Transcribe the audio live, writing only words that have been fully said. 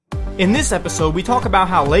In this episode, we talk about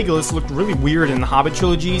how Legolas looked really weird in the Hobbit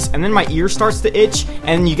trilogies, and then my ear starts to itch,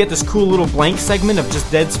 and you get this cool little blank segment of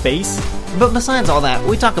just dead space. But besides all that,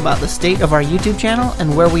 we talk about the state of our YouTube channel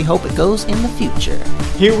and where we hope it goes in the future.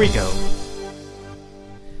 Here we go.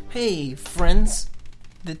 Hey, friends.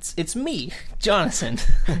 It's me, Jonathan.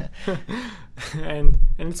 and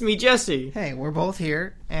it's me, Jesse. Hey, we're both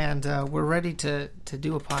here, and we're ready to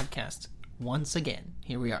do a podcast once again.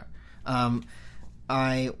 Here we are.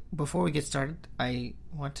 Before we get started, I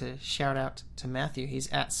want to shout out to Matthew. He's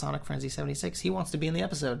at Sonic Frenzy 76. He wants to be in the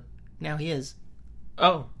episode. Now he is.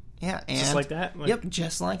 Oh. Yeah, and just like that? Yep,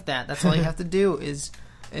 just like that. That's all you have to do is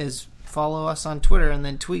follow us on Twitter and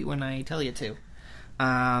then tweet when I tell you to.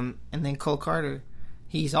 And then Cole Carter,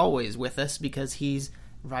 he's always with us because he's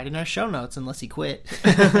writing our show notes unless he quit.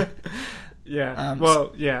 Yeah. Yeah.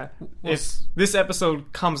 Well, if this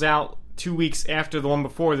episode comes out 2 weeks after the one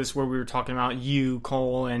before this, where we were talking about you,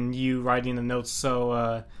 Cole, and you writing the notes,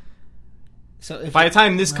 so if by the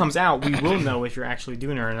time this comes out, we will know if you're actually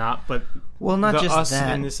doing it or not. But not just us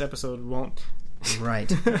that. in this episode won't.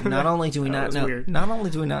 Right. Not only do we not know. Weird. Not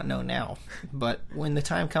only do we not know now, but when the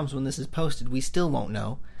time comes when this is posted, we still won't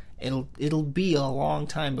know. It'll be a long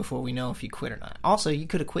time before we know if you quit or not. Also, you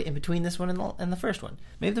could have quit in between this one and the first one.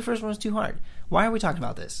 Maybe the first one was too hard. Why are we talking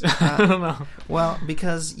about this? I don't know. Well,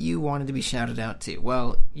 because you wanted to be shouted out too.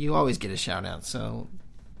 Well, you always get a shout out, so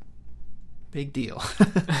big deal.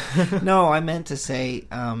 No, I meant to say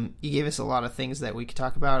you gave us a lot of things that we could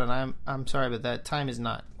talk about, and I'm sorry, but that time has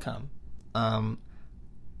not come. I'll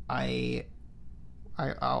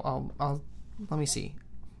let me see.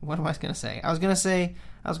 What am I going to say? I was going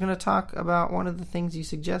to talk about one of the things you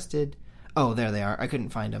suggested. Oh, there they are. I couldn't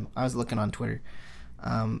find them. I was looking on Twitter.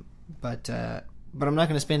 But I'm not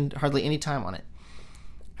going to spend hardly any time on it.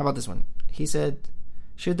 How about this one? He said,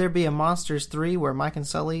 should there be a Monsters 3 where Mike and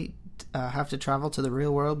Sully have to travel to the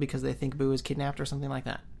real world because they think Boo is kidnapped or something like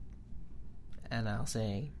that? And I'll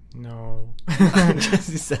say... No.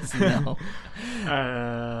 Jesse says no.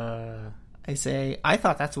 I say, I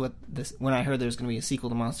thought that's what this... When I heard there was going to be a sequel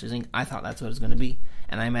to Monsters, Inc., I thought that's what it was going to be.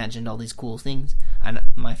 And I imagined all these cool things. And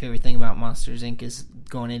my favorite thing about Monsters, Inc. is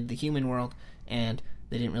going into the human world, and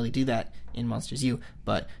they didn't really do that in Monsters U,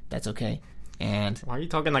 but that's okay. And why are you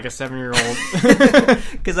talking like a 7-year-old?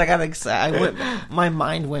 Because I got excited. My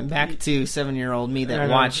mind went back to 7-year-old me that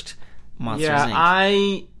watched Monsters,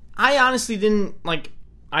 Inc. I honestly didn't,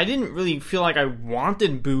 I didn't really feel like I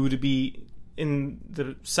wanted Boo to be in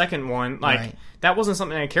the second one. Right. That wasn't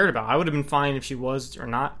something I cared about. I would have been fine if she was or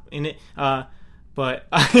not in it. But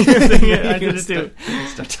I did it too.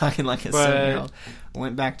 Start talking like a 7-year-old.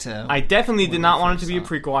 Went back to... I definitely did not want it to be a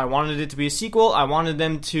prequel. I wanted it to be a sequel. I wanted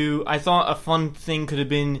them to... I thought a fun thing could have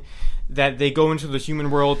been that they go into the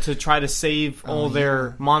human world to try to save all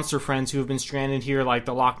their monster friends who have been stranded here, like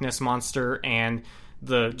the Loch Ness Monster and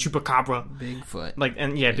the Chupacabra. Bigfoot.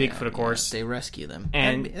 Bigfoot, of course. They rescue them.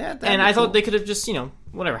 And I thought they could have just,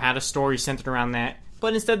 had a story centered around that.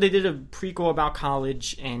 But instead they did a prequel about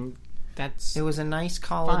college, and that's... It was a nice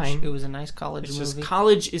college. Fine. It was a nice college movie. It's just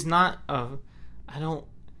college is not a...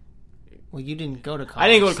 Well, you didn't go to college. I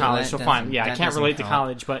didn't go to college, so fine. Yeah, I can't relate to help.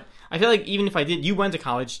 college, but I feel like even if I did, you went to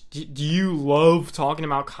college. Do you love talking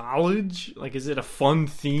about college? Is it a fun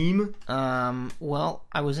theme? Well,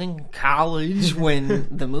 I was in college when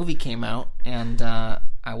the movie came out, and I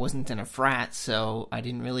wasn't in a frat, so I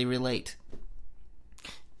didn't really relate.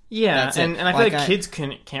 Yeah, and I feel like kids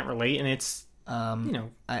can't relate, and it's,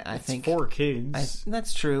 I think for kids.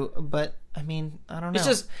 That's true, but... I mean, I don't know. It's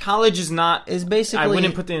just college is not. Is basically. I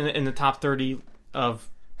wouldn't put it in the top 30 of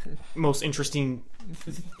most interesting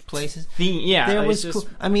places. Yeah, there was cool.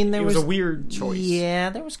 I mean, there was a weird choice.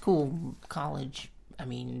 Yeah, there was cool college. I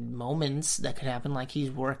mean, moments that could happen, like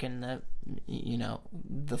he's working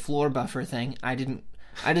the floor buffer thing. I didn't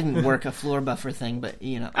work a floor buffer thing, but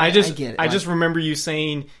I get it. I just remember you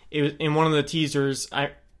saying it was in one of the teasers.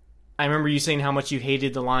 I remember you saying how much you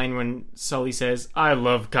hated the line when Sully says, "I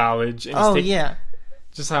love college." And yeah,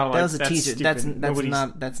 just how that was a teaser. Stupid.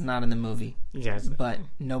 That's not in the movie. Yes, but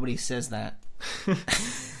nobody says that.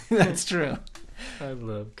 That's true. I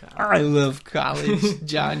love college. I love college.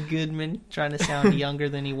 John Goodman trying to sound younger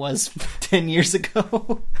than he was 10 years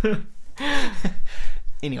ago.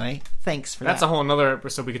 Anyway, thanks for that. That's a whole another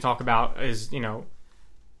episode we could talk about. Is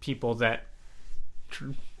people that.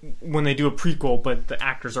 When they do a prequel, but the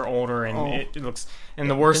actors are older and it looks... And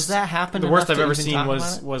the worst... Does that happen? The worst I've ever seen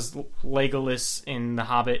was Legolas in The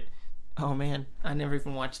Hobbit. Oh, man. I never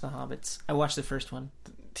even watched The Hobbits. I watched the first one.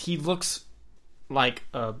 He looks like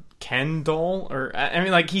a Ken doll, or... I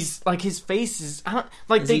mean, his face is...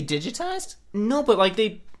 Is he digitized? No, but,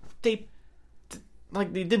 they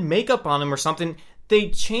did makeup on him or something. They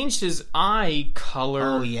changed his eye color.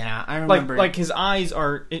 Oh yeah, I remember. Like his eyes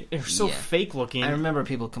are so fake looking. I remember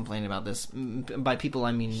people complaining about this. By people,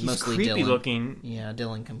 I mean He's mostly creepy Dylan. looking. Yeah,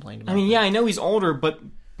 Dylan complained about. I mean, that. yeah, I know he's older, but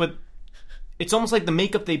it's almost like the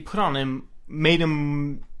makeup they put on him made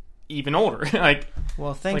him even older. Like,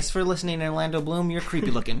 well, thanks for listening, Orlando Bloom. You're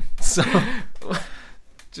creepy looking. So,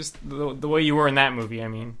 just the way you were in that movie. I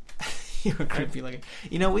mean. You were creepy looking.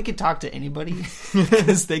 You know, we could talk to anybody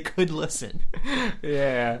because they could listen.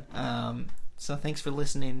 Yeah. So thanks for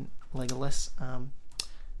listening, Legolas.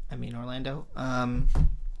 Orlando.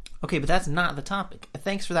 Okay, but that's not the topic.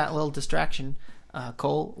 Thanks for that little distraction,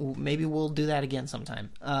 Cole. Maybe we'll do that again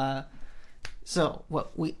sometime. So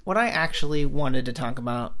what I actually wanted to talk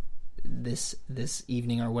about this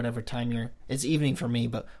evening, or whatever time it's evening for me,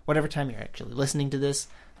 but whatever time you're actually listening to this,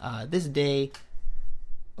 this day.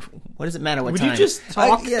 What does it matter what time? Would you just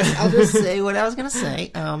talk? Yes, I'll just say what I was going to say.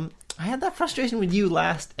 I had that frustration with you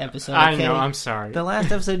last episode. I know, I'm sorry. The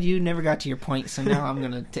last episode, you never got to your point, so now I'm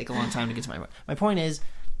going to take a long time to get to my point. My point is,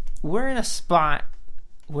 we're in a spot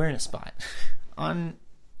in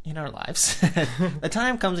our lives. A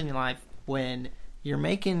time comes in your life when you're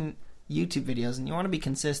making YouTube videos and you want to be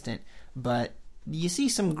consistent, but you see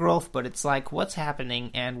some growth, but it's like, what's happening,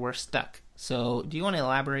 and we're stuck. So, do you want to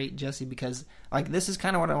elaborate, Jesse? Because this is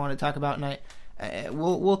kind of what I want to talk about, and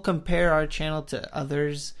we'll compare our channel to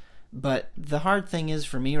others. But the hard thing is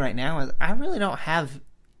for me right now is I really don't have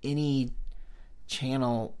any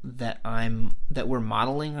channel that we're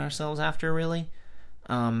modeling ourselves after, really.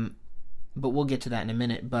 But we'll get to that in a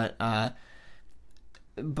minute. But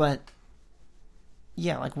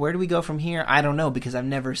yeah, where do we go from here? I don't know, because I've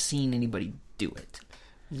never seen anybody do it.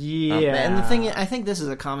 Yeah. And the thing, I think this is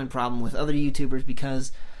a common problem with other YouTubers,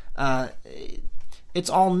 because it's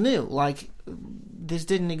all new. This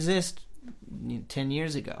didn't exist 10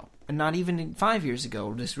 years ago, and not even 5 years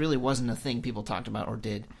ago. This really wasn't a thing people talked about or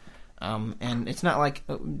did. And it's not like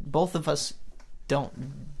both of us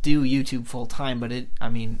don't do YouTube full time, but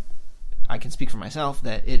I can speak for myself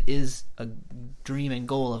that it is a dream and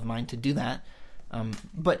goal of mine to do that.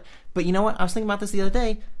 But you know what? I was thinking about this the other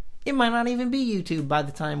day. It might not even be YouTube by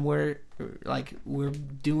the time we're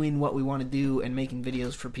doing what we want to do and making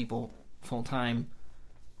videos for people full time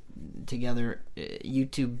together.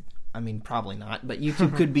 YouTube, probably not, but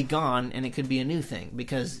YouTube could be gone and it could be a new thing,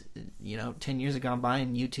 because 10 years have gone by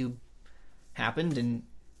and YouTube happened and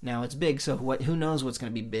now it's big. So who knows what's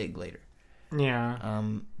going to be big later? Yeah.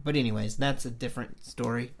 But anyways, that's a different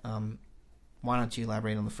story. Why don't you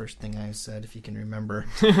elaborate on the first thing I said, if you can remember?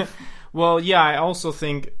 Well, yeah, I also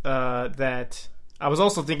think that I was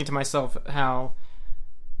also thinking to myself how,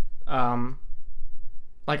 I'm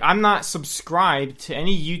not subscribed to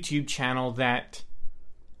any YouTube channel that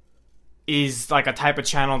is a type of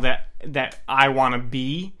channel that I want to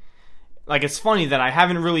be. It's funny that I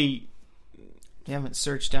haven't really. You haven't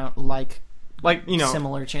searched out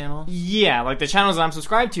similar channels. Yeah, the channels that I'm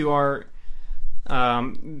subscribed to are.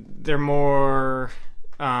 They're more,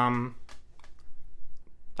 not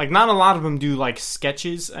a lot of them do,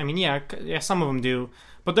 sketches. Yeah, some of them do.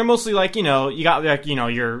 But they're mostly, you got,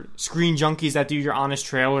 your Screen Junkies that do your honest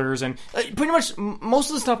trailers. And pretty much most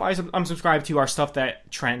of the stuff I'm subscribed to are stuff that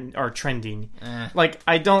are trending.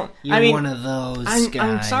 I don't... You're one of those guys.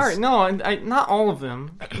 I'm sorry. No, not all of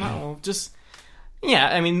them. Not all. Just... Yeah,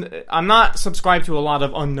 I'm not subscribed to a lot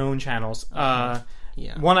of unknown channels.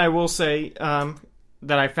 Yeah. One I will say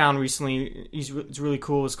that I found recently, it's really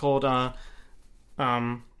cool. It's called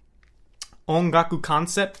Ongaku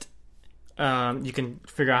Concept. You can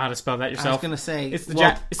figure out how to spell that yourself. I was going to say... It's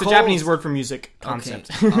the Japanese word for music,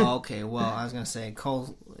 concept. Okay. Okay, well, I was going to say,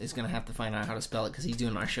 Cole is going to have to find out how to spell it because he's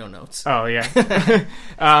doing our show notes. Oh, yeah.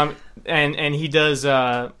 And he does...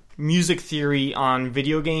 music theory on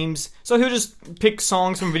video games. So he'll just pick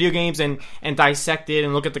songs from video games and dissect it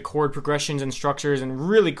and look at the chord progressions and structures and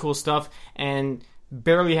really cool stuff, and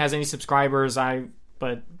barely has any subscribers.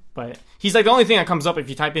 But he's the only thing that comes up if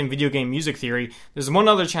you type in video game music theory. There's one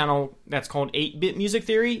other channel that's called 8-Bit Music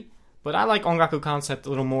Theory, but I like Ongaku Concept a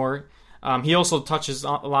little more. He also touches a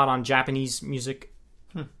lot on Japanese music.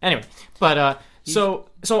 Anyway, but so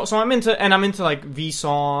I'm into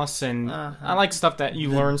Vsauce, and I like stuff that you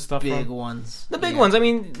learn stuff big from. Ones. The big ones.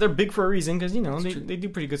 They're big for a reason, because they do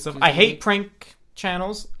pretty good stuff. I hate prank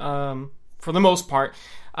channels for the most part.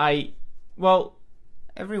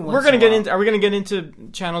 Every Are we gonna get into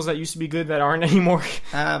channels that used to be good that aren't anymore?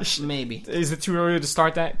 Maybe. Is it too early to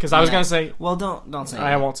start that? Because I was gonna say. Well, don't say.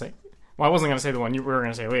 I won't say. Well, I wasn't gonna say the one you were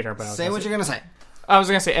gonna say later, but say what you're gonna say. I was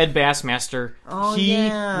gonna say Ed Bassmaster. Oh, he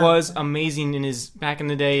yeah. was amazing in his back in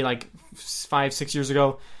the day, like 5-6 years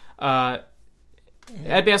ago. Ed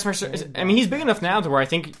Bassmaster. I mean, he's big enough now to where I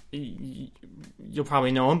think you'll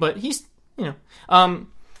probably know him, but he's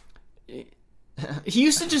he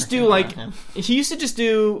used to just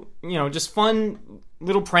do just fun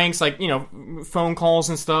little pranks, like phone calls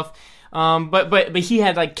and stuff. But he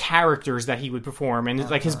had like characters that he would perform, and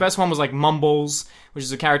like his best one was like Mumbles, which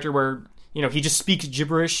is a character where he just speaks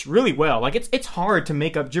gibberish really well. Like it's hard to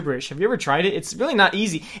make up gibberish. Have you ever tried it? It's really not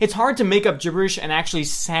easy. It's hard to make up gibberish and actually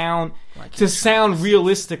sound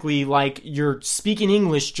realistically like you're speaking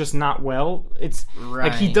English, just not well. It's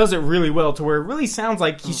like he does it really well to where it really sounds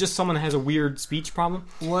like he's just someone that has a weird speech problem.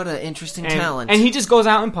 What an interesting talent! And he just goes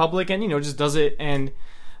out in public and just does it.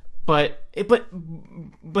 But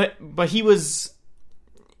he was.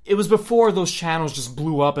 It was before those channels just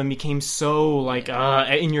blew up and became so like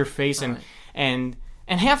in your face, and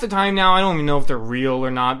half the time now I don't even know if they're real or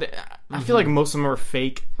not. I feel like most of them are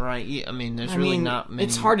fake. Right. Yeah, I mean, there's really not many.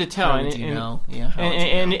 It's hard to tell,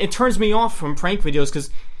 and it turns me off from prank videos because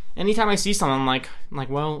anytime I see something, I'm like,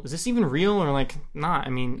 well, is this even real or like not? I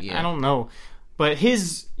mean, I don't know. But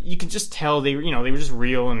you can just tell they were just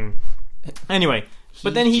real, and anyway.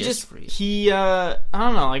 But then I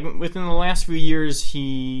don't know, like within the last few years,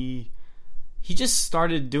 he just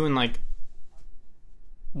started doing like.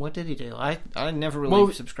 What did he do? I never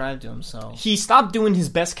really subscribed to him, so. He stopped doing his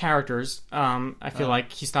best characters, I feel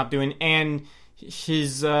like he stopped doing, and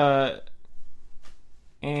his, and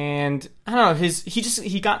I don't know,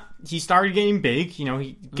 he started getting big,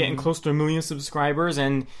 getting close to 1 million subscribers,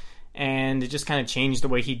 and it just kind of changed the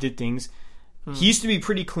way he did things. He used to be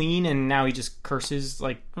pretty clean, and now he just curses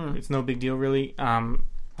like it's no big deal, really.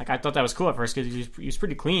 Like I thought that was cool at first because he was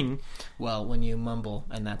pretty clean. Well, when you mumble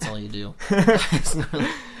and that's all you do.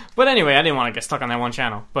 But anyway, I didn't want to get stuck on that one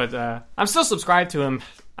channel. But I'm still subscribed to him,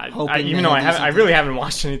 even though I really haven't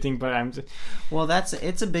watched anything. But I'm. Well,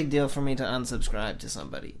 it's a big deal for me to unsubscribe to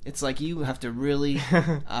somebody. It's like you have to really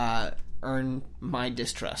earn my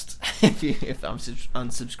distrust if I'm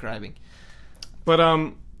unsubscribing.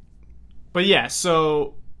 But yeah,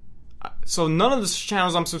 so none of the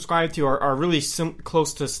channels I'm subscribed to are really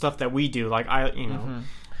close to stuff that we do. Like I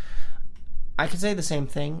can say the same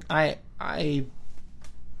thing. Because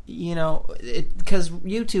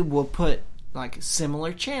YouTube will put like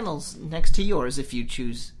similar channels next to yours if you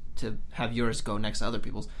choose to have yours go next to other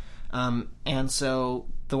people's, and so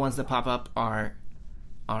the ones that pop up are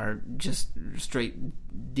just straight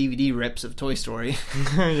DVD rips of Toy Story.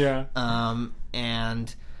 Yeah.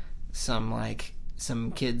 And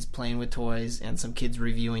some kids playing with toys and some kids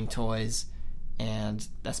reviewing toys, and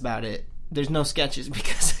that's about it. There's no sketches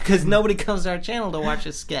because nobody comes to our channel to watch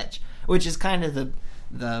a sketch, which is kind of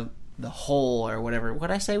the hole or whatever.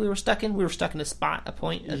 What I say we were stuck in? We were stuck in a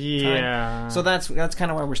point at the time. So that's kind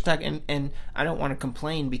of why we're stuck, and I don't want to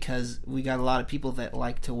complain because we got a lot of people that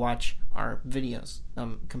like to watch our videos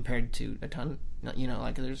compared to a ton.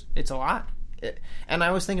 Like it's a lot. And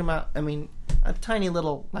I was thinking about, a tiny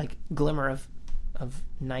little like glimmer of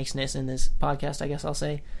niceness in this podcast, I guess I'll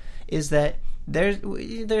say, is that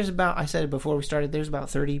there's about, I said it before we started, there's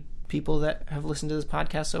about 30 people that have listened to this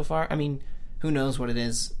podcast so far. I mean, who knows what it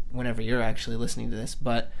is whenever you're actually listening to this,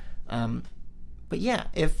 but yeah,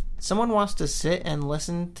 if someone wants to sit and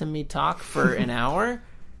listen to me talk for an hour,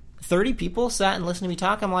 30 people sat and listened to me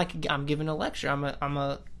talk, I'm giving a lecture.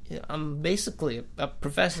 I'm basically a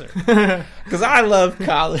professor because I love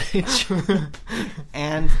college,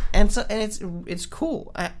 and it's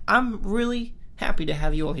cool. I'm really happy to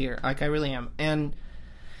have you all here. Like I really am, and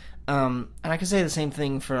I can say the same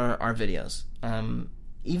thing for our videos.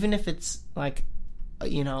 Even if it's like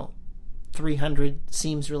 300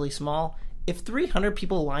 seems really small. If 300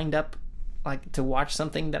 people lined up like to watch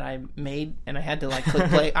something that I made and I had to like click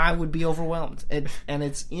play, I would be overwhelmed.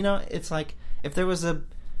 It's like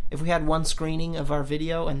if we had one screening of our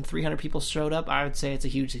video and 300 people showed up, I would say it's a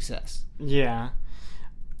huge success. Yeah.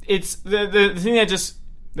 It's the thing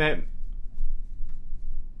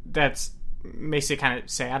that makes it kind of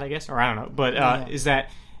sad, I guess, or I don't know, but is that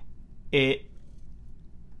I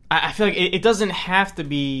feel like it doesn't have to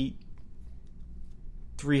be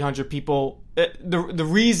 300 people. The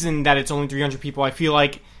reason that it's only 300 people, I feel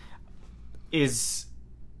like, is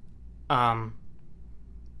the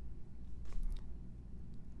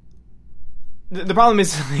problem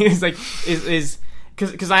is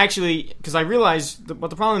because I realized what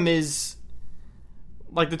the problem is.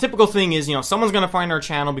 Like the typical thing is, someone's gonna find our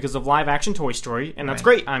channel because of live action Toy Story, and that's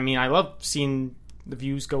great. I mean, I love seeing the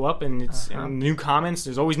views go up, and it's and new comments.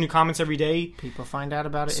 There's always new comments every day. People find out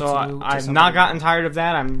about it. So I've not gotten tired of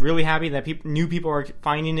that. I'm really happy that new people are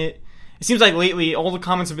finding it. It seems like lately all the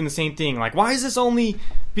comments have been the same thing. Like, why is this only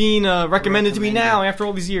being recommended to me now after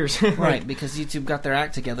all these years? Right, because YouTube got their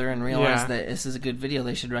act together and realized that this is a good video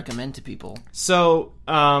they should recommend to people. So,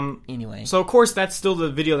 anyway. So, of course, that's still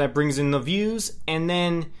the video that brings in the views. And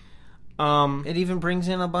then... it even brings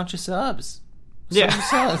in a bunch of subs.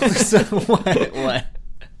 Subs. So what?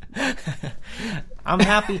 I'm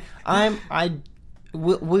happy.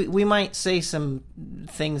 We might say some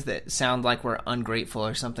things that sound like we're ungrateful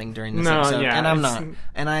or something during this episode, and I'm not.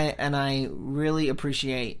 And I really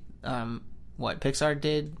appreciate what Pixar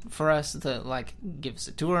did for us to give us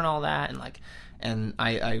a tour and all that, and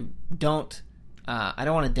I don't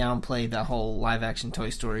want to downplay the whole live action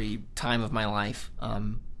Toy Story time of my life.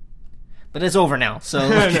 But it's over now, so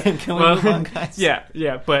can we move on, guys?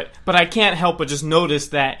 Yeah, but I can't help but just notice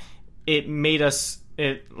that it made us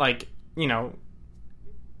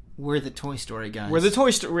we're the Toy Story guys. We're the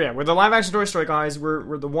Toy Story. Yeah, we're the live action Toy Story guys.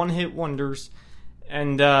 We're the one hit wonders,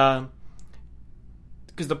 and because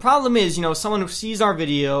the problem is, someone who sees our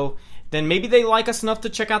video, then maybe they like us enough to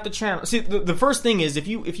check out the channel. See, the first thing is if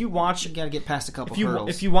you watch, you gotta get past a couple hurdles.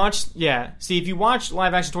 If you watch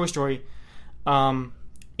live action Toy Story,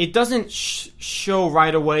 it doesn't show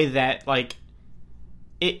right away that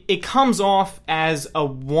it comes off as a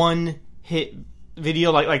one hit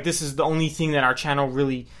video. Like this is the only thing that our channel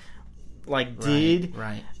really did.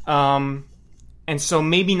 Right. And so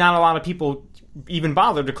maybe not a lot of people even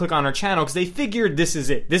bothered to click on our channel because they figured this is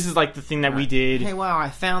it. This is the thing that we did. Hey, wow! I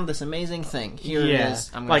found this amazing thing. Here it is.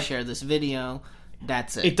 I'm going to share this video.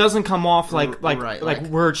 That's it. It doesn't come off like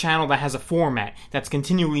we're a channel that has a format that's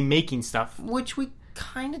continually making stuff, which we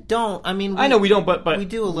kind of don't. I mean, I know we don't, but we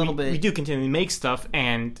do a little bit. We do continually make stuff,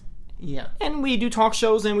 and and we do talk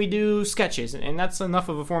shows and we do sketches, and that's enough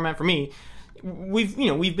of a format for me. We've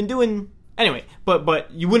been doing anyway,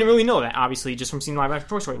 but you wouldn't really know that obviously just from seeing live action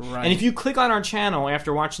Toy Story. Right. And if you click on our channel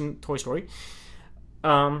after watching Toy Story,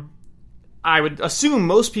 I would assume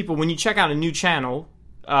most people when you check out a new channel,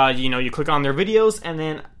 you click on their videos, and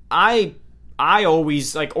then I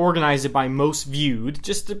always organize it by most viewed,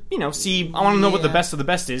 just to see. I want to know what the best of the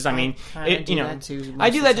best is. I mean, I do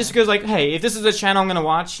that just because hey, if this is a channel I'm going to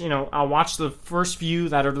watch, I'll watch the first few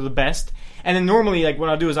that are the best, and then normally what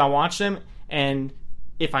I'll do is I'll watch them, and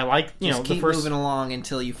if I like, just keep the first moving along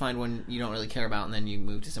until you find one you don't really care about, and then you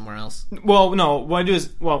move to somewhere else. Well, no, what I do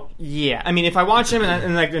is, I mean, if I watch them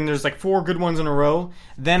and there's 4 good ones in a row,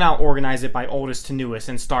 then I'll organize it by oldest to newest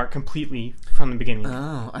and start completely from the beginning.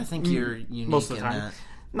 Oh, I think you're unique most of the time. That.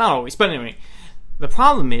 Not always, but anyway, the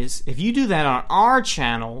problem is if you do that on our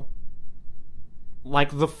channel,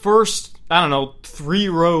 the first 3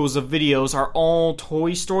 rows of videos are all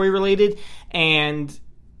Toy Story related, and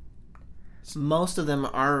most of them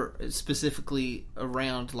are specifically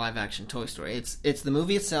around live action Toy Story. It's the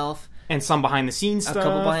movie itself and some behind the scenes stuff. A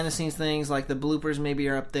couple behind the scenes things, like the bloopers maybe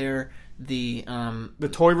are up there. The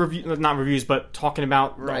toy review, not reviews, but talking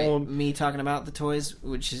about me talking about the toys,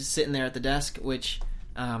 which is sitting there at the desk, which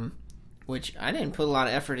I didn't put a lot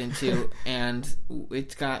of effort into, and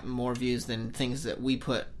it's got more views than things that we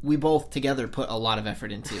both together put a lot of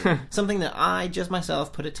effort into. Something that I just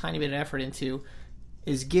myself put a tiny bit of effort into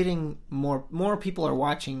is getting more people are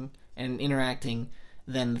watching and interacting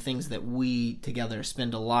than the things that we together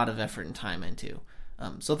spend a lot of effort and time into.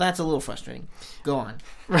 So that's a little frustrating. Go on.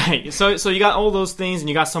 Right. So you got all those things, and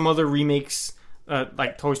you got some other remakes,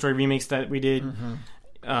 like Toy Story remakes that we did. Mm-hmm.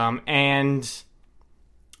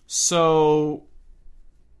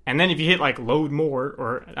 And then if you hit load more,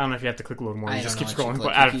 or I don't know if you have to click load more, you just keep scrolling,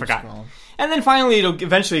 but I forgot. Scrolling. And then finally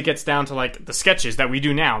eventually it gets down to the sketches that we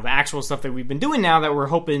do now, the actual stuff that we've been doing now that we're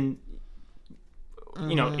hoping,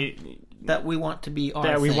 that we want to be our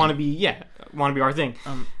thing. That we want to be our thing.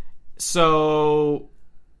 So...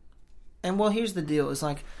 And here's the deal, is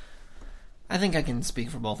I think I can speak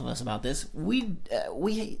for both of us about this. We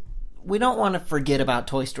don't want to forget about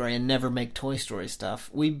Toy Story and never make Toy Story stuff.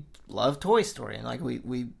 We love Toy Story,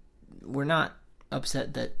 and we're not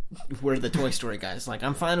upset that we're the Toy Story guys.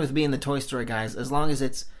 I'm fine with being the Toy Story guys as long as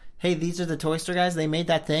it's, hey, these are the Toy Story guys. They made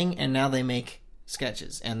that thing, and now they make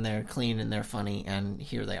sketches, and they're clean and they're funny, and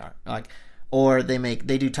here they are. Or they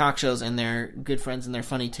do talk shows, and they're good friends and they're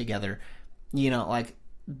funny together.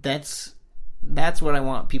 That's what I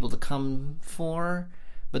want people to come for.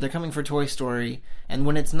 But they're coming for Toy Story, and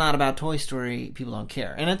when it's not about Toy Story, people don't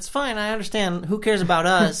care. And it's fine, I understand. Who cares about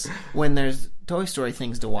us when there's Toy Story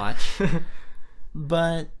things to watch?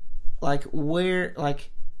 But, we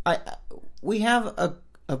have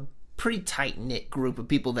a pretty tight-knit group of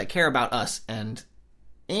people that care about us and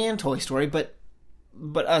Toy Story, but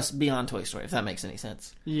us beyond Toy Story, if that makes any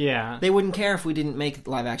sense. Yeah. They wouldn't care if we didn't make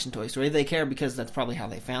live-action Toy Story. They care because that's probably how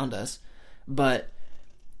they found us. But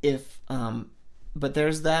but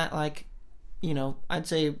there's that, like, you know, I'd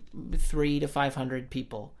say 300 to 500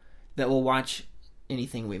 people that will watch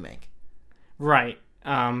anything we make. Right.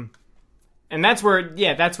 And that's where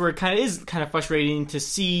it kind of frustrating to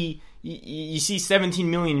see. You see 17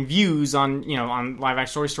 million views on live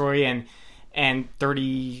action Toy Story and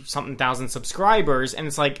 30 something thousand subscribers, and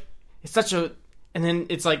it's like and then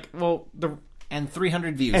it's like, well, and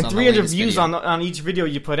 300 views and on 300 views on each video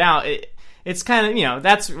you put out. It's kind of,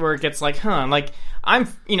 that's where it gets like, like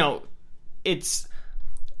it's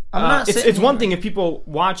one thing if people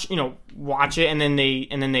watch it and then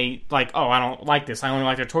they like, oh, I don't like this, I only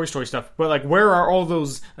like their Toy Story stuff, but like, where are all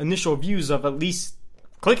those initial views of at least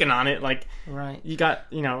clicking on it? Like, right, you got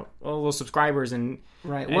all those subscribers and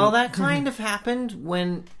right. Well, that kind of happened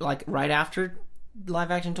when, like, right after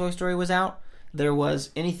live action Toy Story was out, there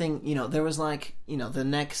was anything, there was like, the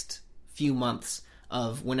next few months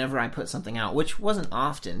of whenever I put something out, which wasn't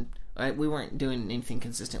often, right? We weren't doing anything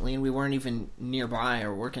consistently, and we weren't even nearby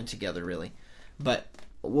or working together really, but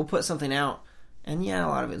we'll put something out, and a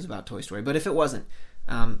lot of it was about Toy Story, but if it wasn't,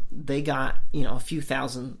 they got a few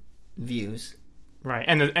thousand views. Right,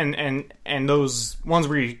 and those ones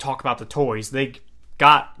where you talk about the toys, they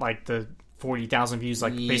got like the 40,000 views,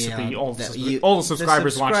 like basically all the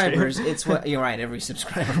subscribers watched it. It's what you're right. Every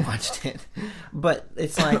subscriber watched it, but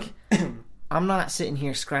it's like, I'm not sitting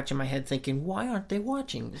here scratching my head thinking, why aren't they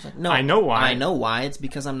watching? It's like, no, I know why. I know why. It's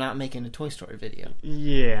because I'm not making a Toy Story video.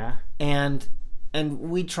 Yeah, and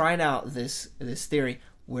we tried out this theory.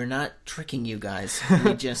 We're not tricking you guys.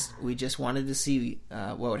 we just wanted to see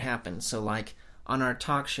what would happen. So, like, on our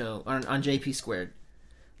talk show on JP Squared,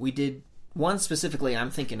 we did one specifically I'm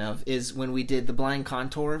thinking of is when we did the blind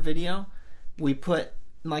contour video. We put,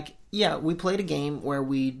 like, we played a game where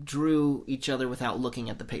we drew each other without looking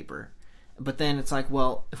at the paper. But then it's like,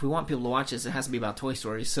 well, if we want people to watch this, it has to be about Toy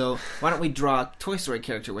Story. So why don't we draw a Toy Story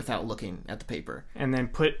character without looking at the paper? And then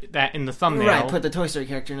put that in the thumbnail. Right, put the Toy Story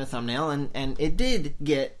character in the thumbnail, and it did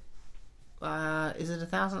get, is it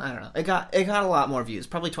 1,000? I don't know. It got a lot more views,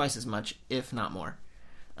 probably twice as much, if not more,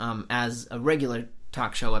 as a regular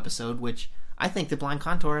talk show episode, which I think the Blind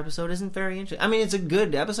Contour episode isn't very interesting. I mean, it's a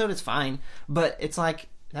good episode, it's fine, but it's like,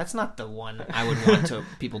 that's not the one I would want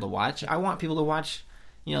people to watch. I want people to watch,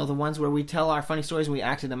 the ones where we tell our funny stories and we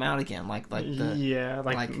acted them out again, like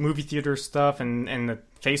movie theater stuff and the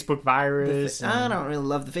Facebook virus. I don't really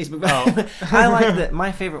love the Facebook virus. Oh. I like that.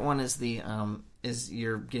 My favorite one is is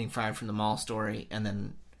you're getting fired from the mall story, and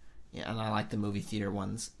then and I like the movie theater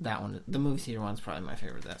ones. That one, the movie theater one's probably my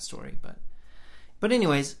favorite, that story. But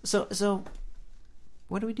anyways, so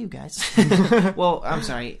what do we do, guys? Well, I'm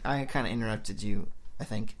sorry, I kind of interrupted you, I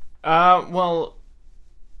think. Well,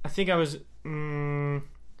 I think I was.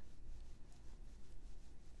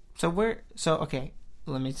 Okay,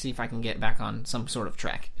 let me see if I can get back on some sort of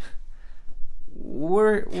track.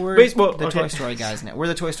 We're Toy Story guys now. We're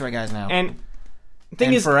the Toy Story guys now, and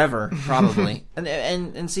thing is forever probably.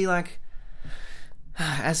 and see, like,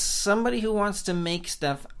 as somebody who wants to make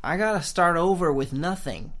stuff, I gotta start over with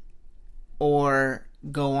nothing, or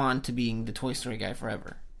go on to being the Toy Story guy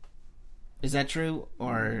forever. Is that true?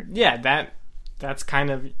 Or that's kind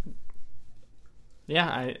of.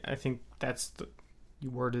 Yeah, I think you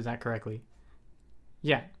worded that correctly.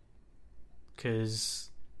 Yeah. Because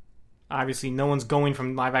obviously no one's going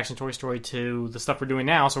from live action Toy Story to the stuff we're doing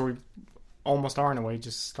now, so we almost are in a way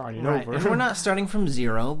just starting over. And we're not starting from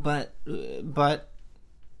zero, but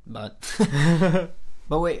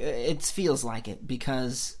wait, it feels like it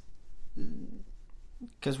because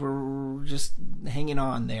we're just hanging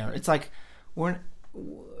on there. It's like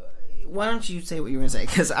why don't you say what you were going to say?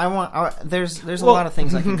 Because there's a lot of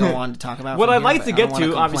things I can go on to talk about. What I'd like to get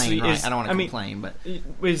to, obviously, is... I don't want to complain, but...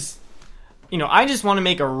 I just want to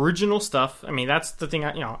make original stuff. I mean, that's the thing.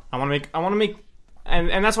 I want to make...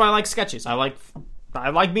 And that's why I like sketches. I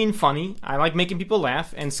like being funny. I like making people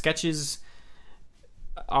laugh, and sketches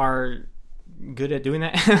are good at doing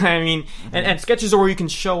that. I mean, and sketches are where you can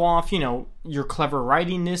show off, your clever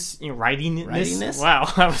writiness. Writiness? Wow,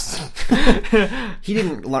 that was. He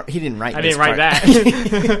didn't write. I didn't write that.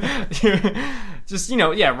 Just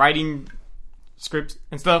writing scripts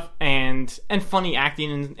and stuff, and funny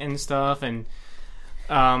acting and stuff, and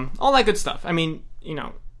all that good stuff. I mean,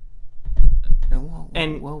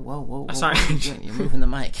 Whoa! Sorry, you're moving the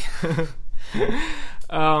mic.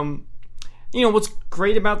 What's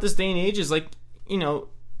great about this day and age is, like,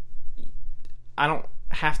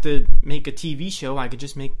 have to make a TV show. I could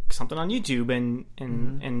just make something on YouTube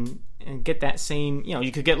and get that same.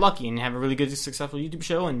 You could get lucky and have a really good, successful YouTube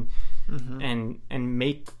show and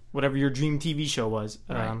make whatever your dream TV show was.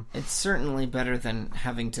 Right. It's certainly better than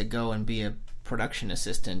having to go and be a production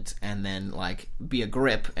assistant and then like be a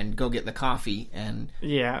grip and go get the coffee and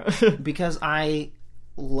because I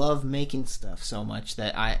love making stuff so much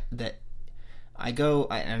that I go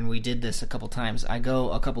and we did this a couple times. I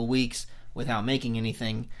go a couple weeks without making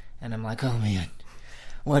anything, and I'm like, oh man,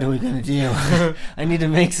 what are we gonna do? I need to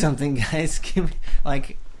make something, guys.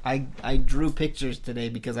 Like I drew pictures today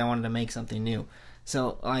because I wanted to make something new.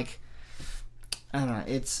 So like I don't know.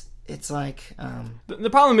 It's like the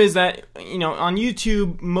problem is that on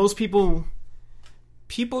YouTube most people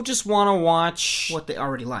just want to watch what they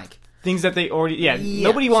already like, things that they already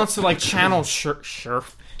nobody wants to like channel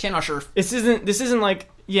surf. This isn't like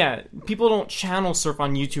people don't channel surf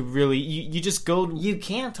on YouTube really. You just go. You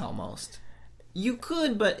can't almost. You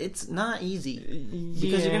could, but it's not easy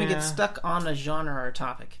because you're gonna get stuck on a genre or a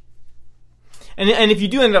topic. And if you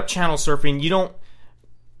do end up channel surfing, you don't.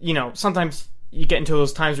 Sometimes you get into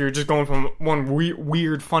those times where you're just going from one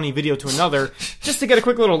weird, funny video to another just to get a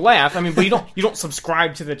quick little laugh. I mean, but you don't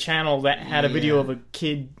subscribe to the channel that had a video of a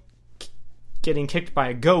kid getting kicked by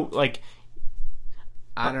a goat, like.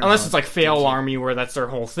 I don't Unless know. It's like Fail Army where that's their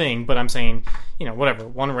whole thing, but I'm saying, whatever,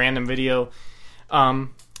 one random video. But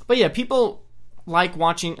yeah, people like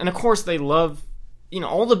watching, and of course they love,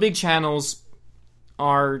 all the big channels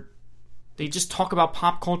they just talk about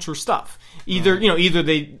pop culture stuff. Either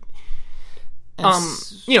they,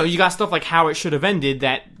 you got stuff like How It Should Have Ended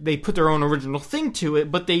that they put their own original thing to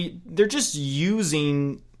it, but they're just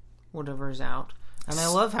using whatever's out. And I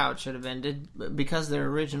love How It Should Have Ended because they're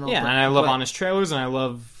original. Yeah, and I love Honest Trailers, and I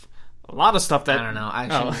love a lot of stuff that I don't know.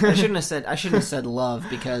 I shouldn't have said love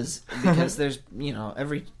because there's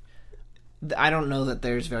I don't know that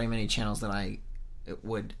there's very many channels that I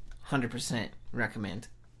would 100% recommend.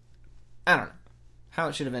 I don't know. How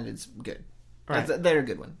It Should Have Ended is good. Right. They're a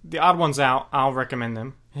good one. The Odd Ones Out, I'll recommend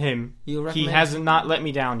them. Him. You recommend he hasn't not let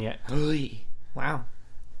me down yet. Wow.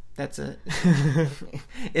 That's it.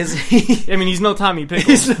 Is he? I mean, he's no Tommy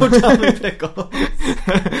Pickles. He's no Tommy Pickles.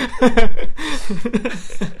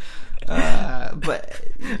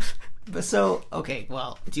 But so okay.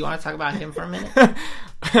 Well, do you want to talk about him for a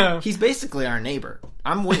minute? He's basically our neighbor.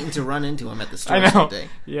 I'm waiting to run into him at the store someday.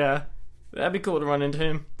 Yeah, that'd be cool to run into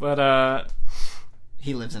him. But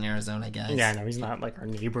he lives in Arizona, guys. Yeah, no, he's not like our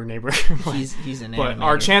neighbor. He's an. But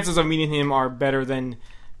our chances of meeting him are better than.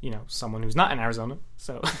 Someone who's not in Arizona.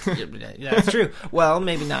 So yeah, that's true. Well,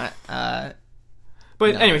 maybe not. But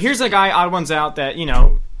anyway, here's a guy, Odd Ones Out, that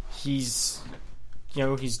he's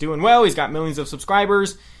doing well. He's got millions of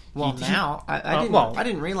subscribers. Well, I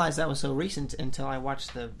didn't realize that was so recent until I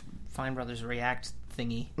watched the Fine Brothers React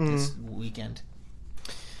thingy this weekend.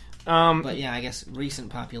 But yeah, I guess recent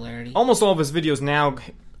popularity. Almost all of his videos now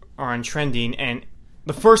are on trending, and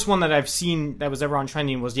the first one that I've seen that was ever on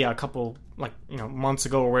trending was a couple months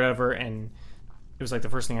ago or whatever, and it was like the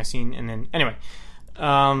first thing I seen. And then anyway,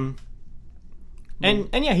 and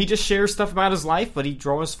yeah, he just shares stuff about his life, but he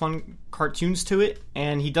draws fun cartoons to it,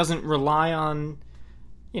 and he doesn't rely on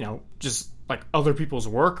just like other people's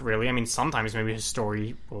work really. I mean, sometimes maybe his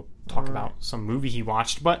story will talk about some movie he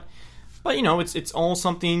watched, but it's all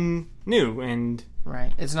something new, and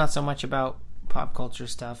right. It's not so much about pop culture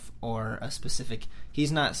stuff or a specific.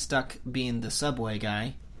 He's not stuck being the Subway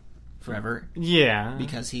guy forever. Yeah.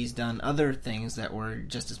 Because he's done other things that were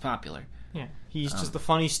just as popular. Yeah. He's just the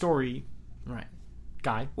funny story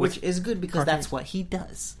guy. Which is good because that's what he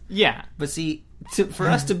does. Yeah. But see, for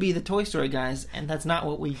us to be the Toy Story guys, and that's not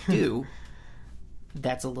what we do,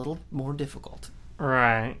 that's a little more difficult.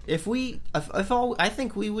 Right. I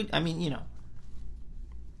think we would, I mean,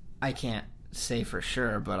 I can't say for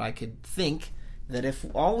sure, but I could think that if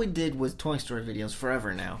all we did was Toy Story videos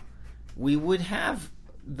forever now, we would have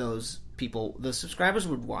those people, the subscribers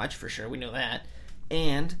would watch for sure, we know that,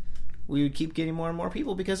 and we would keep getting more and more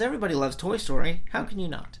people because everybody loves Toy Story. How can you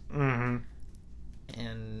not? Mm-hmm.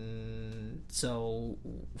 And so,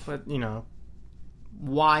 but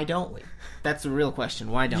why don't we? That's the real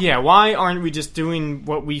question. Why don't? Yeah, why aren't we just doing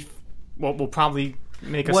what will probably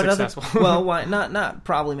make us successful? Why not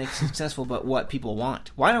probably make us successful, but what people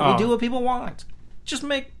want? Why don't we do what people want? Just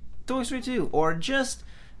make Toy Story 2, or just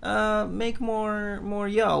make more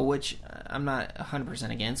Yo, which I'm not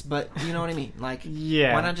 100% against, but you know what I mean. Like,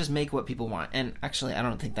 why not just make what people want? And actually, I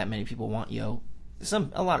don't think that many people want Yo.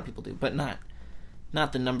 A lot of people do, but not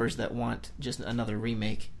the numbers that want just another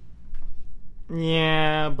remake.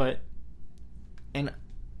 Yeah, but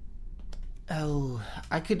Oh,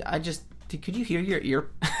 could you hear your ear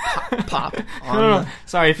pop? On No.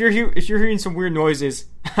 Sorry, if you're hearing some weird noises,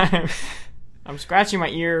 I'm scratching my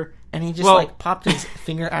ear. And he just popped his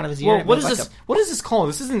finger out of his ear. Well, what is this? What is this called?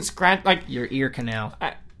 This isn't scratch like your ear canal.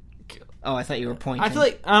 I thought you were pointing. I feel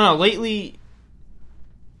like I don't know. Lately,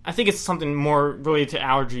 I think it's something more related to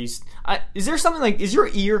allergies. Is there something like? Is your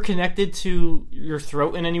ear connected to your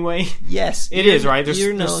throat in any way? Yes, it is, right?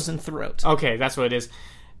 Ear, nose, and throat. Okay, that's what it is.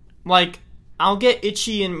 Like, I'll get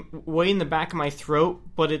itchy and way in the back of my throat,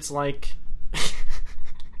 but it's like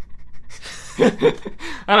I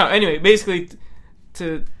don't know. Anyway, basically,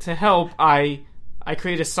 to help, I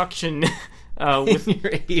create a suction. With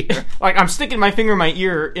your ear, like I'm sticking my finger in my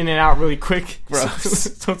ear in and out really quick.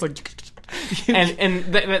 Gross. So it's like,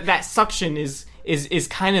 and that suction is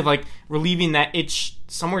kind of like relieving that itch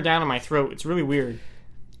somewhere down in my throat. It's really weird.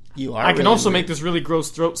 You are. I can also make this really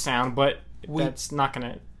gross throat sound, but that's not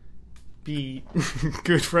gonna be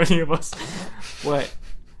good for any of us. What?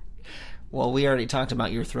 Well, we already talked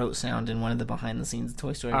about your throat sound in one of the behind-the-scenes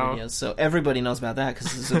Toy Story videos, so everybody knows about that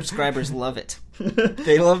because the subscribers love it.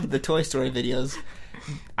 They love the Toy Story videos.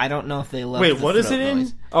 I don't know if they love. Wait, what is it in?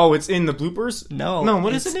 Noise. Oh, it's in the bloopers. No,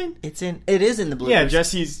 what is it in? It is in the bloopers. Yeah,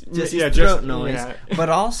 Jesse's throat noise, yeah. But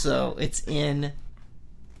also it's in.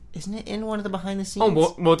 Isn't it in one of the behind-the-scenes?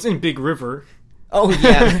 Oh, well, it's in Big River. Oh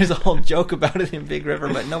yeah, there's a whole joke about it in Big River,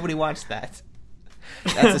 but nobody watched that.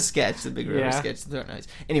 That's a sketch, the Big River sketch, the throat noise.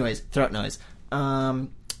 Anyways, throat noise. I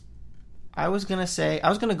was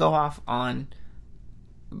gonna go off on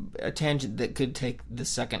a tangent that could take the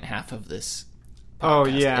second half of this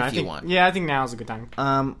podcast, if you want. Yeah, I think now's a good time.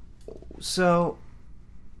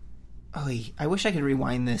 I wish I could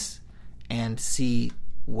rewind this and see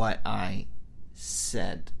what I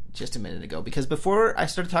said just a minute ago, because before I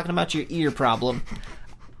started talking about your ear problem,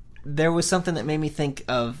 there was something that made me think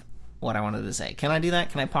of what I wanted to say. Can I do that?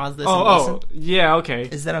 Can I pause this? Yeah, okay.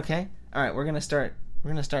 Is that okay? All right, we're gonna start.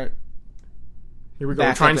 Here we go.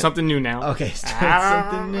 We're trying something new now. Okay,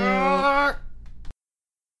 something new. Why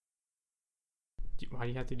do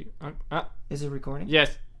you have to do? Is it recording?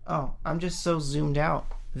 Yes. Oh, I'm just so zoomed out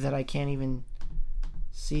that I can't even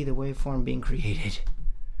see the waveform being created.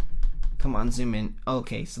 Come on, zoom in.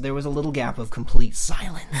 Okay, so there was a little gap of complete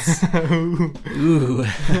silence. Ooh.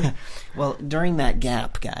 Well, during that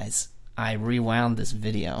gap, guys, I rewound this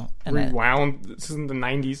video. And This is in the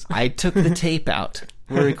 90s. I took the tape out.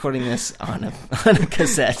 We're recording this on a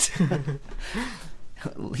cassette.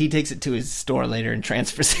 He takes it to his store later and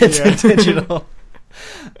transfers it to digital.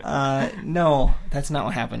 No, that's not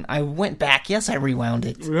what happened. I went back. Yes, I rewound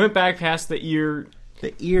it. We went back past the ear.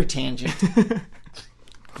 The ear tangent.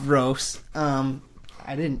 Gross. I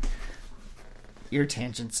didn't. Ear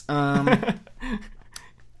tangents. I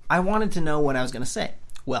wanted to know what I was going to say.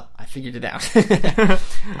 Well, I figured it out. I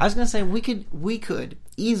was going to say we could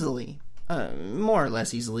easily, more or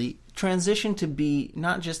less easily, transition to be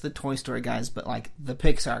not just the Toy Story guys, but like the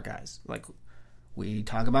Pixar guys. Like, we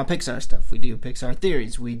talk about Pixar stuff. We do Pixar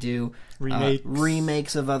theories. We do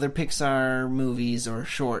remakes of other Pixar movies or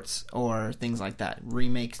shorts or things like that.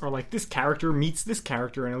 Remakes. Or like this character meets this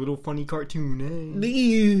character in a little funny cartoon.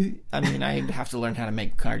 I mean, I'd have to learn how to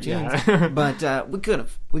make cartoons. Yeah. But we could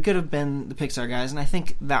have been the Pixar guys, and I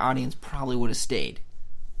think that audience probably would have stayed.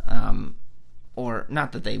 Or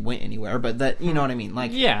not that they went anywhere, but that, you know what I mean.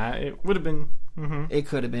 Like, yeah, it would have been. Mm-hmm. It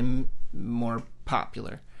could have been more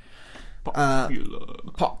popular.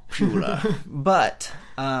 Popular. But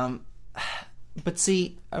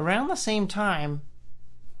see, around the same time,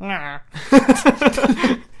 the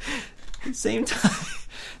same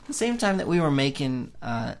time that we were making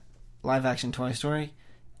live action Toy Story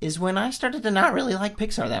is when I started to not really like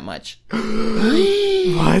Pixar that much.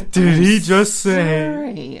 What did he just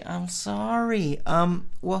say? I'm sorry.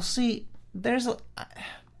 Well, see,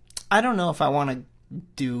 I don't know if I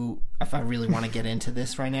really want to get into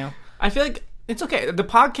this right now. I feel like it's okay. The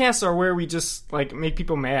podcasts are where we just like make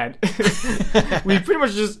people mad. We pretty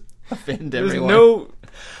much just offend everyone.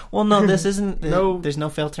 No, this isn't. There's no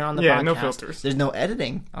filter on the podcast. Yeah, no filters. There's no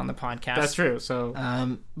editing on the podcast. That's true. So,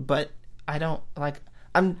 but I don't like.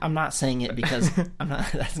 I'm not saying it because I'm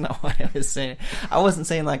not. That's not what I was saying. I wasn't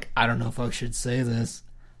saying like I don't know if I should say this.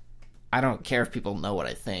 I don't care if people know what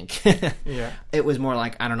I think. Yeah. It was more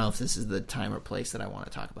like I don't know if this is the time or place that I want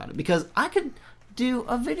to talk about it, because I could do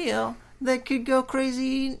a video that could go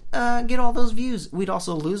crazy, get all those views. We'd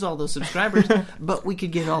also lose all those subscribers, but we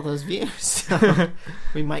could get all those views. So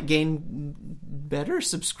we might gain better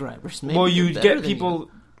subscribers. Maybe you'd get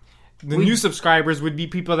people. The new subscribers would be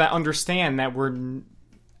people that understand that we're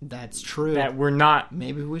That's true. That we're not.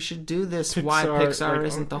 Maybe we should do this. Pixar, Why Pixar like,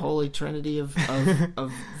 isn't the holy trinity of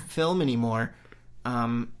film anymore.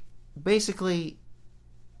 Basically,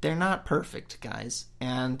 they're not perfect, guys.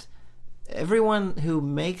 And everyone who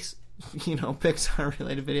makes,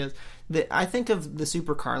 Pixar-related videos, I think of the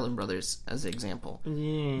Super Carlin brothers as an example.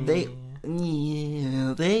 Yeah.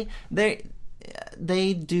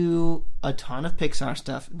 They do a ton of Pixar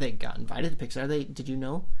stuff. They got invited to Pixar. Did you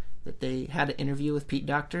know that they had an interview with Pete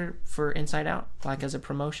Docter for Inside Out, like as a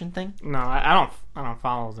promotion thing? No, I don't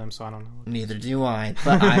follow them, so I don't know. Neither do I,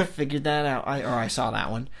 but I figured that out. I saw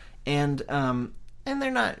that one, and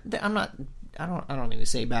they're not. I don't need to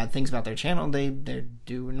say bad things about their channel. They're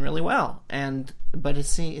doing really well, but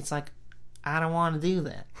it's like I don't want to do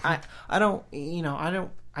that. I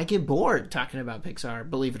get bored talking about Pixar.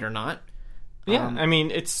 Believe it or not. Yeah, I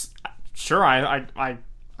mean, it's sure. I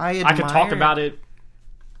could talk about it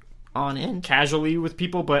on end casually with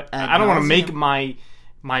people, but I don't want to make my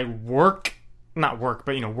work, not work,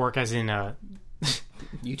 but work as in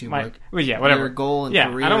YouTube work. Well, yeah, whatever. Your goal and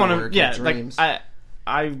career. I don't want work, to. Yeah, dreams. like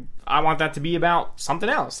I want that to be about something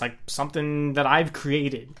else, like something that I've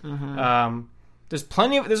created. Mm-hmm.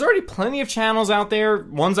 There's already plenty of channels out there,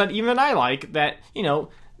 ones that even I like, that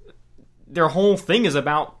their whole thing is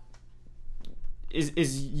about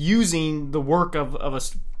is using the work of a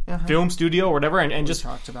film studio or whatever, and just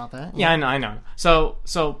talked about that. Yeah, I know. So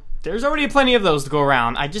there's already plenty of those to go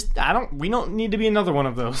around. We don't need to be another one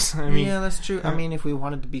of those. I mean, yeah, that's true. I mean, if we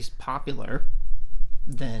wanted to be popular,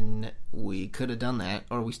 then we could have done that,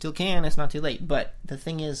 or we still can. It's not too late. But the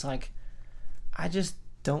thing is, like, I just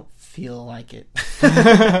don't feel like it.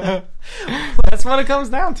 That's what it comes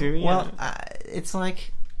down to. Yeah. Well, it's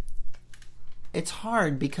like, it's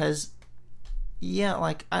hard because, yeah,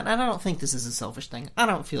 like, I don't think this is a selfish thing. I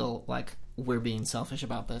don't feel like we're being selfish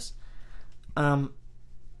about this.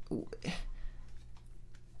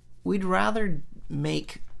 We'd rather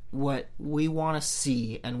make what we want to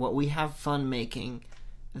see and what we have fun making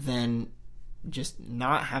than just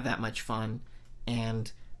not have that much fun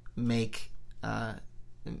and make the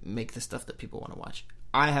stuff that people want to watch.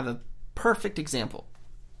 I have a perfect example.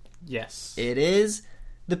 Yes. It is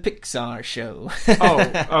the Pixar show.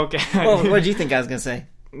 Oh, okay. Well, what did you think I was going to say?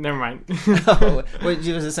 Never mind. Was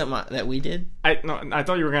it something that we did? I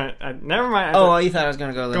thought you were going to... never mind. You thought I was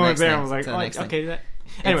going to go to the next thing. I was like, okay.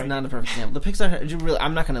 Anyway. It's not a perfect example. The Pixar... Really,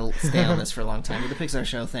 I'm not going to stay on this for a long time, but the Pixar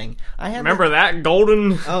show thing... Remember that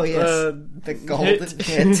golden... Oh, yes. The golden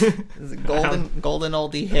hit. It's a golden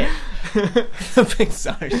oldie hit. The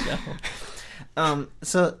Pixar show.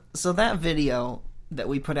 So that video that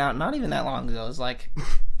we put out not even that long ago, it was like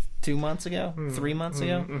 2 months ago, 3 months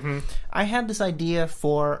ago. Mm-hmm. I had this idea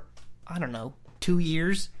for, 2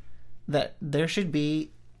 years that there should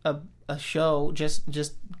be a show,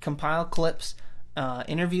 just compile clips,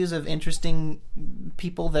 interviews of interesting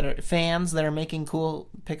people that are fans that are making cool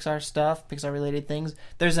Pixar stuff, Pixar related things.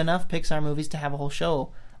 There's enough Pixar movies to have a whole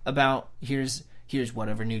show about here's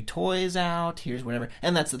whatever new toy is out, here's whatever,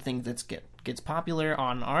 and that's the thing that gets popular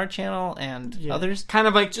on our channel and others. Kind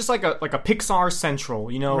of like just like a Pixar Central,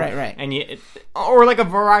 right, and or like a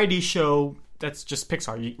variety show that's just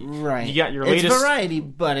Pixar. You got your latest variety,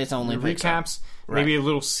 but it's only recaps, maybe a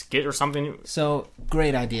little skit or something. So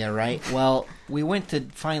great idea, right? Well, we went to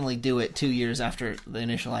finally do it 2 years after the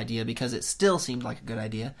initial idea because it still seemed like a good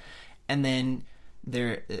idea, and then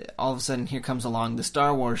there all of a sudden here comes along the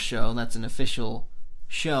Star Wars show. That's an official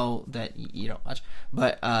show that you don't watch,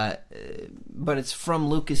 but it's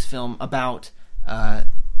from Lucasfilm about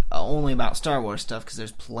only about Star Wars stuff because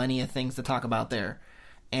there's plenty of things to talk about there,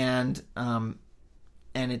 and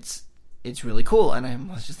it's really cool. And I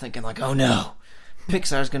was just thinking like, oh no,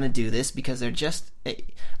 Pixar's gonna do this because they're just.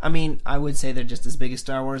 I mean, I would say they're just as big as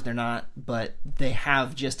Star Wars. They're not, but they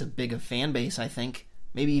have just a big fan base. I think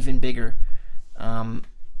maybe even bigger.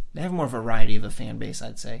 They have more variety of a fan base,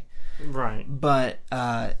 I'd say. Right. But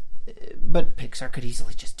Pixar could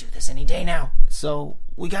easily just do this any day now. So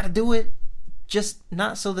we got to do it. Just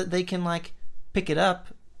not so that they can like pick it up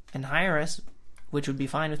and hire us, which would be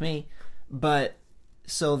fine with me, but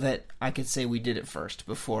so that I could say we did it first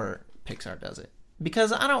before Pixar does it.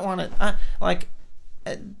 Because I don't want to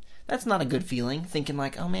that's not a good feeling, thinking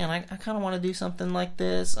like, oh man, I kind of want to do something like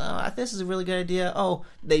this. This is a really good idea. Oh,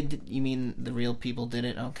 you mean the real people did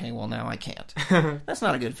it? Okay, well now I can't. That's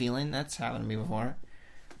not a good feeling. That's happened to me before.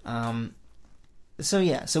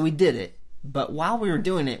 So we did it. But while we were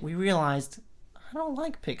doing it, we realized, I don't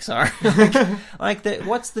like Pixar.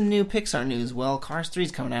 What's the new Pixar news? Well, Cars 3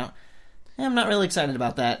 is coming out. I'm not really excited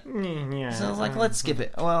about that. Yeah. So I was like, let's skip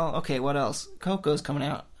it. Well, okay, what else? Coco's coming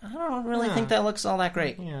out. I don't really think that looks all that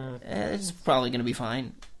great. Yeah. It's probably going to be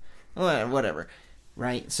fine. Whatever.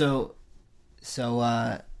 Right? So,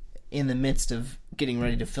 in the midst of getting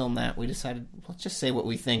ready to film that, we decided, let's just say what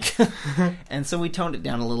we think. And so we toned it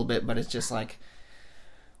down a little bit, but it's just like,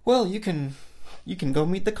 well, you can go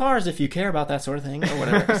meet the cars if you care about that sort of thing, or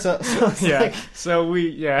whatever. So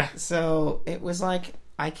So it was like,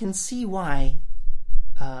 I can see why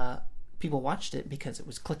people watched it, because it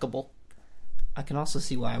was clickable. I can also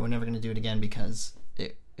see why we're never going to do it again, because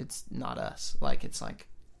it's not us. Like, it's like,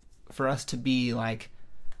 for us to be like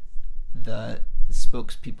the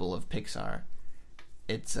spokespeople of Pixar,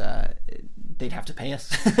 it's they'd have to pay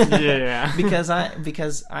us. Yeah. because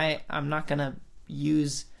I'm not going to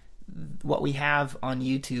use what we have on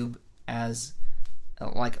YouTube as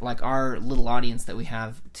like our little audience that we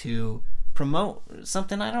have to promote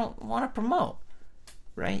something I don't want to promote,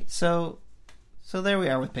 right? So there we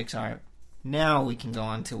are with Pixar. Now we can go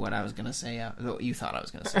on to what I was going to say, what you thought I was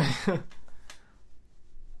going to say.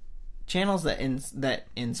 Channels that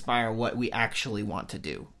inspire what we actually want to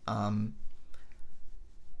do.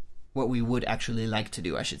 What we would actually like to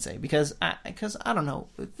do, I should say. Because I don't know,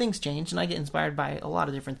 things change, and I get inspired by a lot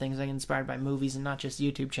of different things. I get inspired by movies and not just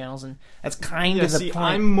YouTube channels, and that's kind of the point.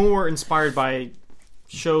 I'm more inspired by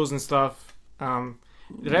shows and stuff.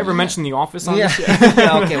 Did I ever mention The Office on this?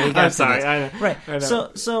 Yeah, okay, we got I'm sorry. Right. I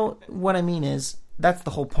know. So what I mean is, that's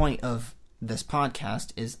the whole point of this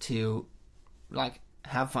podcast, is to like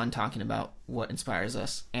have fun talking about what inspires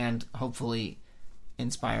us, and hopefully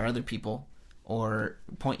inspire other people, or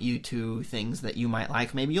point you to things that you might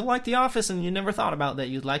like. Maybe you'll like The Office and you never thought about that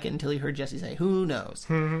you'd like it until you heard Jesse say, who knows?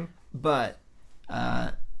 Mm-hmm. But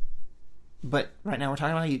right now we're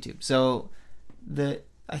talking about YouTube. So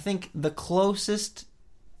I think the closest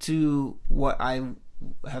to what I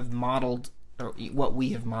have modeled, or what we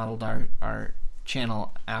have modeled our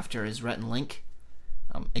channel after, is Rhett and Link,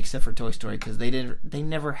 except for Toy Story, because they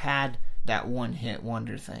never had that one hit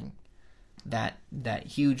wonder thing, that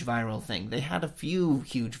huge viral thing. They had a few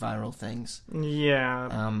huge viral things.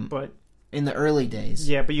 Yeah, but in the early days.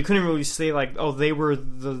 Yeah, but you couldn't really say like, oh, they were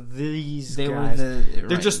these they guys.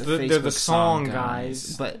 They're the song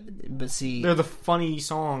guys. But see, they're the funny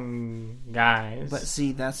song guys. But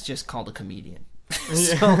see, that's just called a comedian.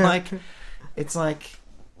 So like, it's like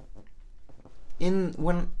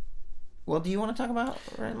Well, do you want to talk about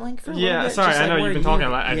Rhett and Link for a little bit? Sorry, just I know you've been talking a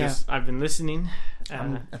lot. I've been listening.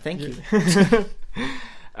 Thank you.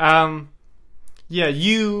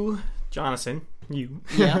 You, Jonathan. You.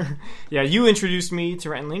 Yeah. Yeah, you introduced me to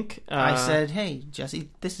Rhett and Link. I said, hey, Jesse,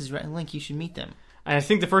 this is Rhett and Link. You should meet them. And I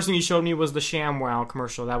think the first thing you showed me was the ShamWow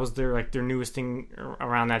commercial. That was their newest thing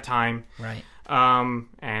around that time. Right.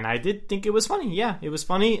 And I did think it was funny. Yeah, it was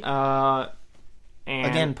funny. And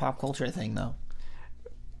again, pop culture thing, though.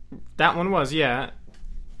 That one was, yeah.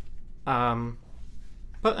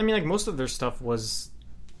 But, I mean, like, most of their stuff was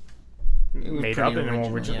made up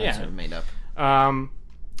and original. Yeah, sort of made up. And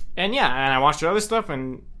I watched their other stuff,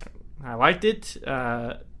 and I liked it.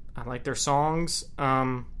 I liked their songs.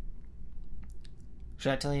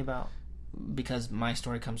 Should I tell you about, because my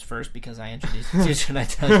story comes first, because I introduced you, should I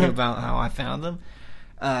tell you about how I found them?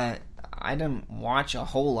 I didn't watch a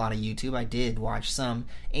whole lot of YouTube. I did watch some,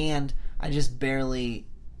 and I just barely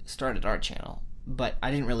started our channel, but I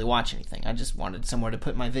didn't really watch anything. I just wanted somewhere to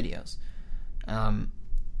put my videos.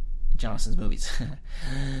 Jonathan's movies.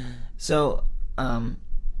 So,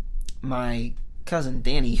 my cousin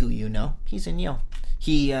Danny, who you know, he's in Yale.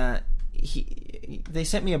 They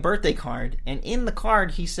sent me a birthday card, and in the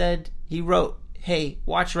card he wrote, "Hey,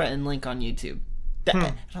 watch Rhett and Link on YouTube." And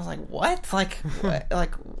I was like, "What? Like, what?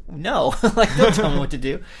 Like, no! Like, don't tell me what to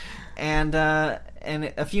do." And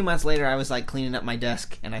a few months later, I was like cleaning up my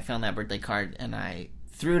desk, and I found that birthday card, and I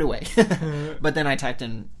threw it away. But then I typed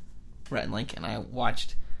in Rhett and Link, and I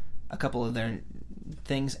watched a couple of their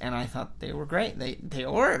things, and I thought they were great. They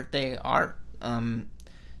are.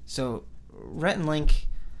 So Rhett and Link,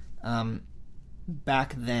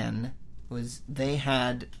 back then, they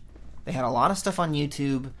had a lot of stuff on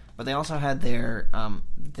YouTube, but they also had their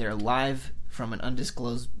live from an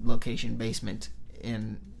undisclosed location basement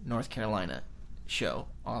in North Carolina show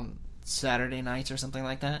on Saturday nights or something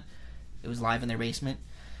like that. It was live in their basement,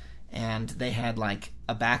 and they had like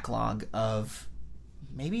a backlog of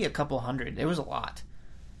maybe a couple hundred. It was a lot.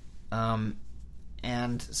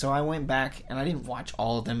 And so I went back, and I didn't watch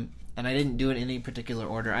all of them, and I didn't do it in any particular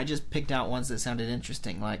order. I just picked out ones that sounded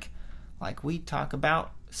interesting, like we talk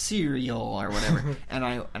about cereal or whatever. and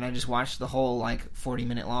I just watched the whole like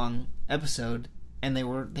 40-minute long episode, and they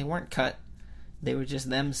weren't cut. They were just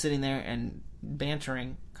them sitting there and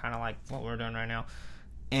bantering, kind of like what we're doing right now.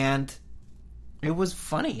 and it was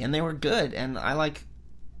funny, and they were good, and I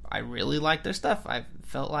really liked their stuff. I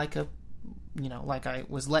felt like like I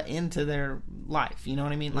was let into their life. You know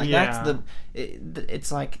what I mean? Like that's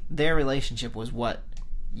it's like their relationship was what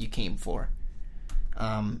you came for.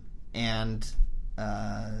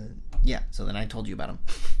 So then I told you about them.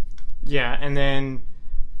 Yeah, and then,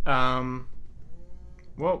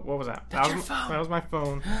 what was that? That's your phone. That was my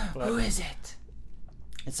phone. Who is it?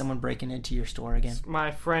 It's someone breaking into your store again. It's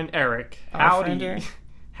my friend Eric. Our friend Eric.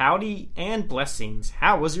 Howdy and blessings.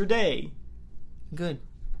 How was your day? Good.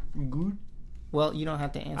 Good? Well, you don't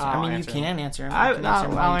have to answer. I mean, you can answer him.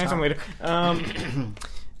 I'll answer him later.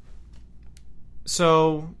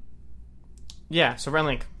 So Red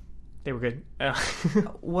Link. They were good.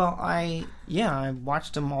 Well, I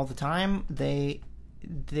watched them all the time. They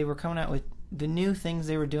were coming out with the new things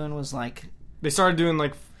they were doing was like they started doing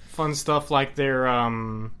like fun stuff like their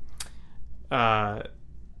the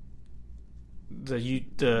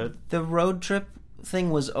road trip thing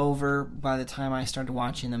was over by the time I started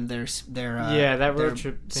watching them. That road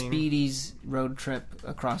trip thing. Speedy's road trip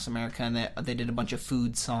across America, and they did a bunch of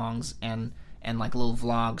food songs and like little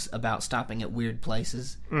vlogs about stopping at weird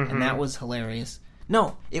places, and that was hilarious.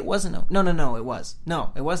 No, it wasn't. No, it was.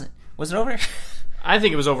 No, it wasn't. Was it over? I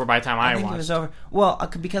think it was over by the time I watched. It was over. Well,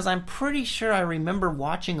 because I'm pretty sure I remember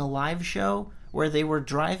watching a live show where they were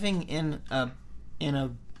driving in an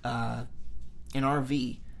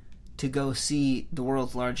RV to go see the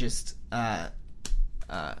world's largest what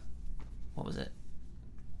was it?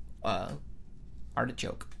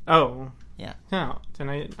 Artichoke. Oh. Yeah. Yeah.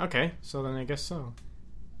 Okay. So then I guess so.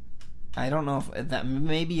 I don't know if that.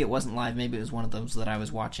 Maybe it wasn't live. Maybe it was one of those that I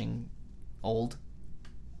was watching old.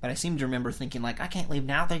 But I seem to remember thinking like, I can't leave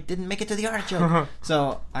now. They didn't make it to the artichoke.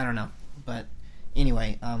 So I don't know. But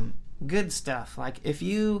anyway, good stuff. Like if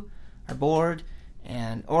you are bored,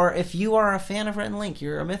 or if you are a fan of Red and Link,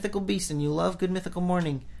 you're a mythical beast and you love Good Mythical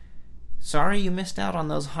Morning. Sorry you missed out on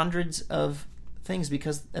those hundreds of things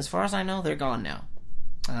because, as far as I know, they're gone now.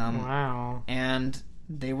 Wow. And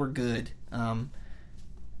they were good.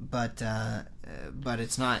 But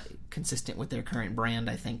it's not consistent with their current brand,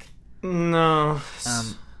 I think. No.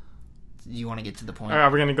 You want to get to the point? All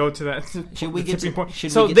right, we're going to go to that. Should we get to the point?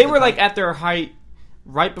 So they were like at their height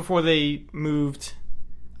right before they moved.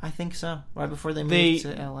 I think so. Right before they moved to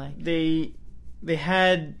LA. They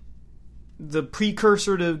had the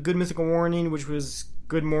precursor to Good Mythical Morning, which was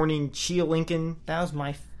Good Morning Chia Lincoln. That was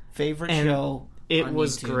my favorite show. It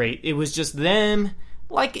was great. It was just them,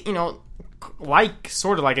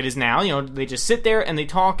 sort of like it is now. They just sit there and they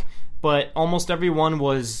talk, but almost everyone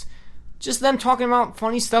was just them talking about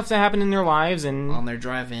funny stuff that happened in their lives and on their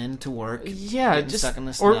drive in to work. Yeah, just stuck in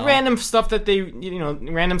the snow. Or random stuff that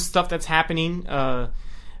random stuff that's happening.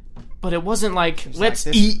 But it wasn't like let's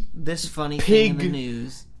eat this funny pig thing in the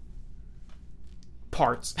news.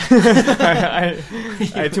 Parts. I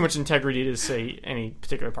had too much integrity to say any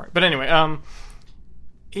particular part. But anyway,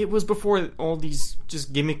 it was before all these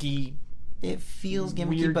just gimmicky. It feels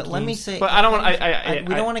gimmicky, but let me say. But I don't want.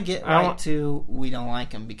 We don't want to get right to we don't like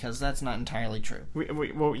them because that's not entirely true.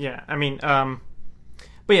 Well, yeah. I mean, but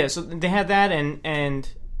yeah. So they had that, and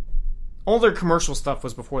all their commercial stuff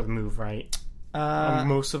was before the move, right?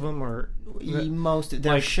 Most of them, or most of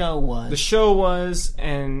their show was. The show was,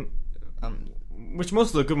 and which most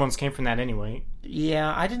of the good ones came from that anyway.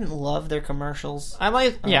 Yeah, I didn't love their commercials. I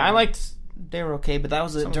liked. They were okay, but that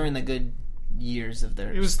was during the good years of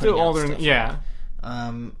their. It was still all during, yeah.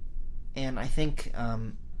 And I think,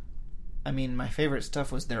 my favorite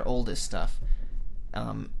stuff was their oldest stuff.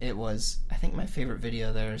 It was, I think my favorite video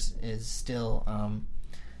of theirs is still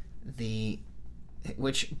the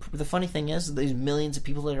funny thing is, these millions of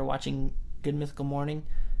people that are watching Good Mythical Morning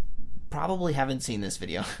probably haven't seen this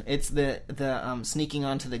video. It's the sneaking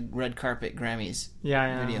onto the red carpet Grammys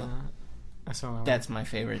video. I saw that. That's my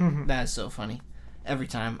favorite. That is so funny. Every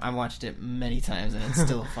time I watched it many times, and it's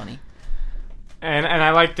still funny. And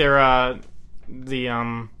I like their the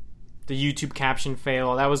YouTube caption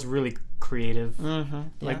fail. That was really creative. Mm-hmm,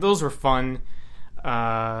 yeah. Like those were fun.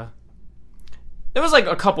 There was like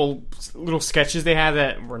a couple little sketches they had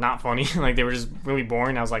that were not funny. Like they were just really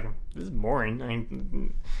boring. I was like, this is boring. I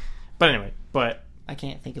mean, but anyway, I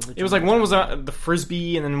can't think of which. It was like one was the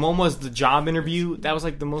frisbee, and then one was the job interview. That was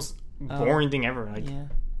like the most boring thing ever. Like,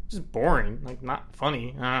 just boring. Like not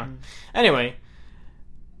funny. Anyway.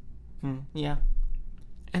 Yeah.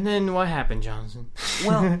 And then what happened, Johnson?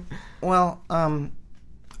 Well,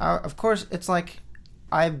 of course, it's like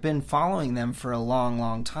I've been following them for a long,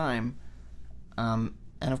 long time. And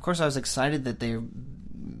of course I was excited that they're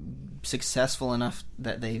successful enough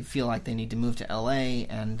that they feel like they need to move to LA,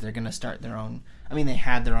 and they're going to start their own. I mean, they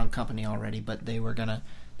had their own company already, but they were gonna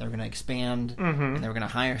expand, and they were gonna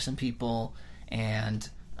hire some people, and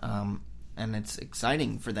it's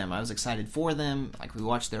exciting for them. I was excited for them. Like, we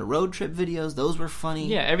watched their road trip videos; those were funny.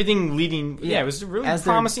 Yeah, everything leading. Yeah, it was really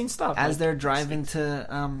promising stuff. As they're driving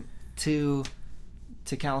to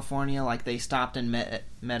California, like, they stopped and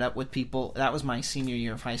met up with people. That was my senior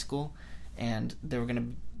year of high school, and they were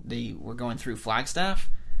going through Flagstaff,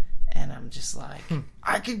 and I'm just like,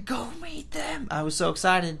 I could go meet them. I was so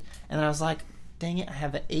excited, and then I was like, dang it, I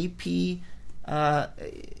have an AP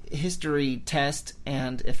history test,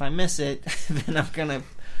 and if I miss it, then I'm gonna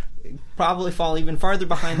probably fall even farther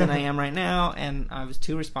behind than I am right now, and I was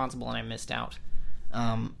too responsible, and I missed out.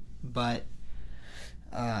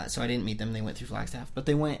 So I didn't meet them. They went through Flagstaff, but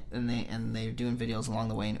they went, and they were doing videos along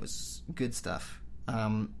the way, and it was good stuff.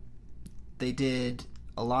 They did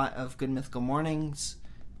a lot of Good Mythical Mornings,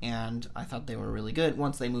 and I thought they were really good.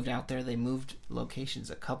 Once they moved out there, they moved locations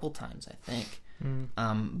a couple times, I think.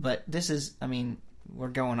 But this is, I mean, we're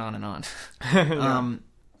going on and on. Yeah.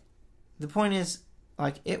 The point is,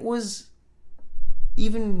 like, it was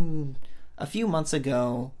even a few months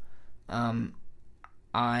ago.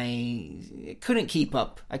 I couldn't keep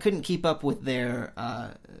up. I couldn't keep up with their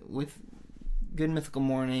with Good Mythical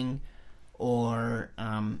Morning, or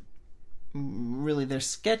really their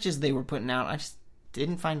sketches they were putting out. I just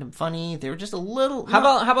didn't find them funny. They were just a little. How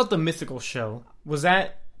about the Mythical Show? Was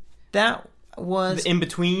that was in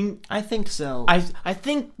between? I think so. I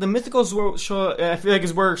think the Mythical Show, I feel like,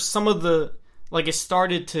 is where some of the, like, it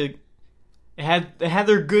started to. It had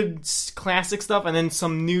their good classic stuff, and then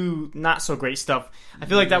some new not so great stuff. I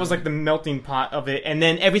feel like that was like the melting pot of it, and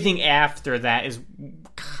then everything after that is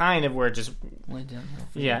kind of where it just went downhill.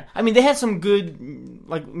 Yeah, I mean, they had some good,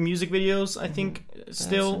 like, music videos. I think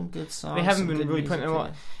still some good songs, they haven't been really putting in a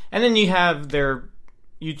lot. And then you have their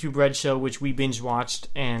YouTube Red Show, which we binge watched,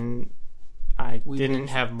 and I didn't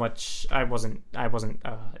have much. I wasn't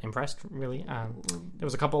impressed, really. There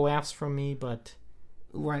was a couple laughs from me, but.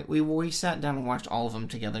 Right, we sat down and watched all of them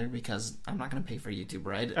together because I'm not going to pay for YouTube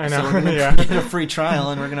Red. I know, so we're going to get a free trial,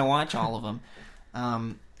 and we're going to watch all of them.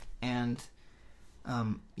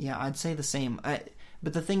 Yeah, I'd say the same.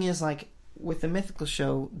 But the thing is, like, with the Mythical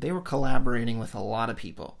Show, they were collaborating with a lot of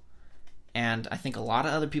people, and I think a lot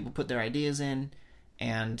of other people put their ideas in,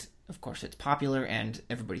 and of course it's popular, and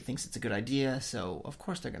everybody thinks it's a good idea, so of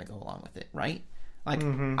course they're going to go along with it, right? Like,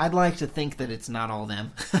 I'd like to think that it's not all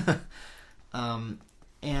them.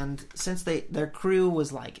 And since their crew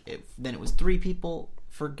was like, then it was 3 people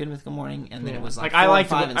for Good Mythical Morning, and then it was like 4, I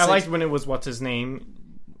liked 5, and 6. I liked when it was what's his name.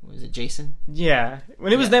 Was it Jason? Yeah,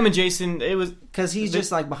 when it was them and Jason, it was because he's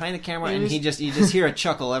just like behind the camera, and you just hear a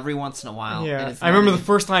chuckle every once in a while. Yeah, I remember the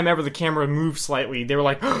first time ever the camera moved slightly. They were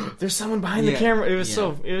like, oh, "There's someone behind the camera." It was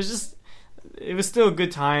it was still a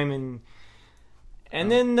good time,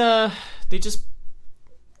 and then they just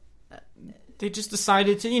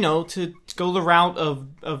decided to to go the route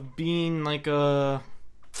of being like a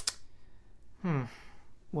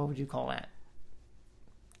what would you call that?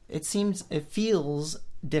 It feels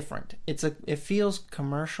different. It feels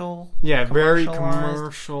commercial. Yeah, very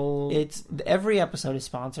commercial. It's every episode is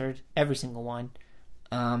sponsored, every single one,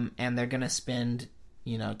 and they're gonna spend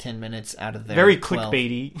 10 minutes out of their very 12.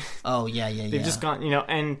 clickbaity. Oh yeah. They've just gone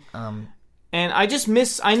and I just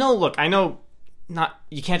miss. I know. Not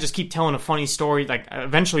you can't just keep telling a funny story. Like,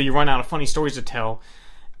 eventually you run out of funny stories to tell.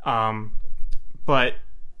 But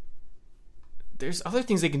there's other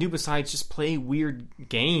things they can do besides just play weird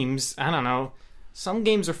games. I don't know. Some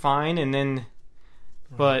games are fine, and then,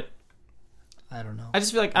 but I don't know. I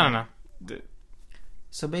just feel like I don't know.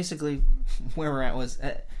 So basically, where we're at was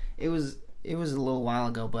it was a little while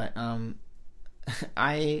ago, but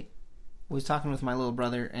I was talking with my little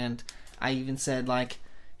brother, and I even said, like,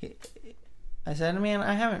 I said, man,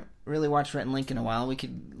 I haven't really watched Rhett and Link in a while. We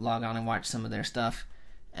could log on and watch some of their stuff,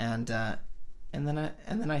 and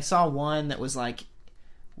then I saw one that was like,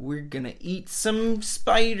 we're gonna eat some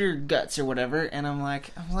spider guts or whatever, and I'm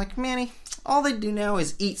like, Manny, all they do now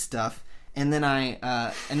is eat stuff. And then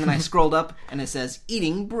I scrolled up, and it says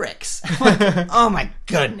eating bricks. I'm like, oh my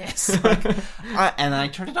goodness! And I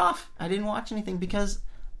turned it off. I didn't watch anything because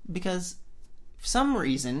for some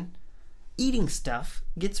reason, eating stuff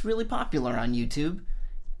gets really popular on YouTube,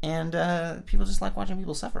 and people just like watching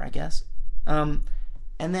people suffer, I guess.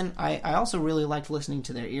 And then I also really liked listening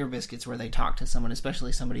to their Ear Biscuits, where they talked to someone,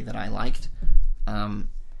 especially somebody that I liked. And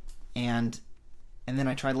then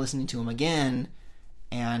I tried listening to them again,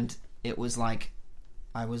 and it was like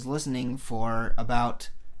I was listening for about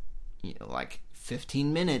like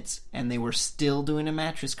 15 minutes and they were still doing a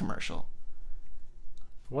mattress commercial.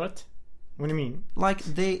 What? What do you mean? Like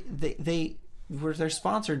they're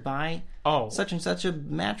sponsored by such and such a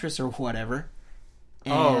mattress or whatever.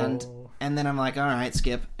 And then I'm like, all right,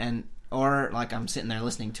 skip. Or like I'm sitting there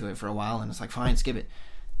listening to it for a while and it's like, fine, skip it.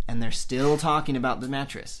 And they're still talking about the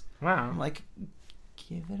mattress. Wow. I'm like,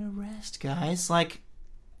 give it a rest, guys. Like,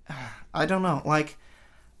 I don't know. Like,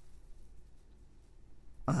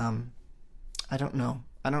 I don't know.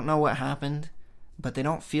 I don't know what happened, but they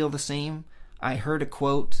don't feel the same. I heard a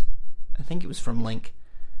quote, I think it was from Link,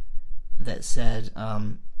 that said,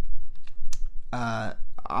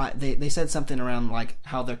 they said something around like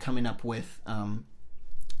how they're coming up with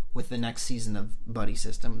the next season of Buddy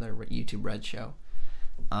System, their YouTube Red show,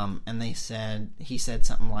 and he said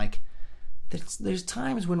something like, there's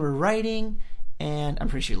times when we're writing, and I'm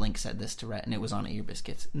pretty sure Link said this to Rhett, and it was on Ear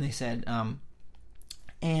Biscuits, and they said,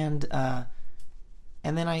 and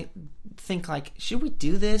then I think like, should we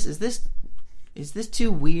do this? Is this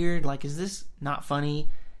too weird? Like, is this not funny?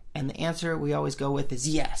 And the answer we always go with is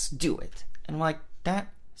yes, do it. And I'm like,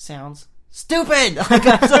 that sounds stupid.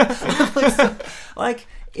 Like,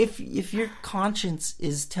 if your conscience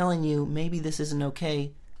is telling you maybe this isn't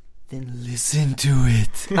okay, then listen to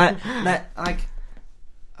it.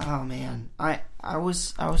 Oh man, I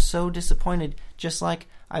was so disappointed. Just like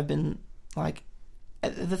I've been like,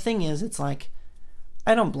 the thing is, it's like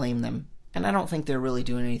I don't blame them, and I don't think they're really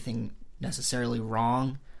doing anything necessarily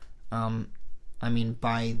wrong. I mean,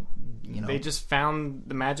 by, they just found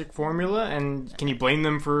the magic formula, and can you blame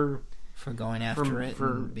them for going after it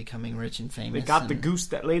and becoming rich and famous? They got the goose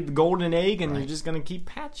that laid the golden egg, and they're just going to keep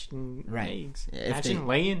hatching eggs.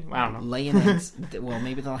 Laying? I don't know. Laying eggs. Well,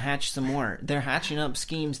 maybe they'll hatch some more. They're hatching up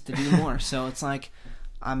schemes to do more. So it's like,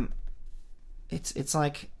 it's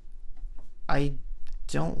like, I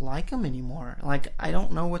don't like them anymore. Like, I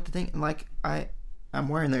don't know what to think. Like, I'm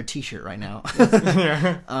wearing their t-shirt right now.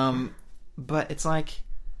 Yeah. But it's like,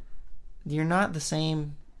 you're not the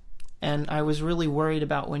same. And I was really worried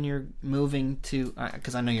about when you're moving to,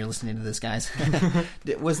 because I know you're listening to this, guys.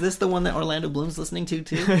 Was this the one that Orlando Bloom's listening to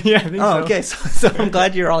too? Yeah, I think so. Okay. So I'm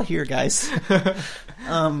glad you're all here, guys.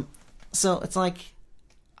 So it's like,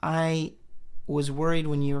 I was worried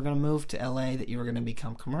when you were going to move to LA that you were going to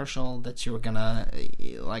become commercial, that you were going to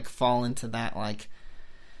like fall into that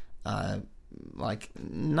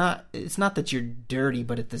not, it's not that you're dirty,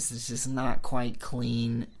 but this is just not quite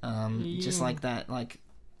clean. Just like that, like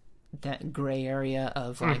that gray area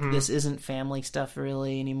of like, this isn't family stuff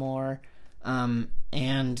really anymore.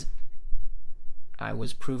 And I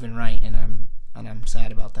was proven right, and I'm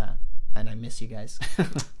sad about that, and I miss you guys.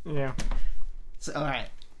 Yeah. So, all right.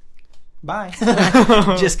 Bye.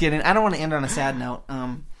 Just kidding. I don't want to end on a sad note.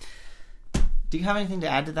 Do you have anything to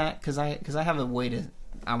add to that? Because I have a way to.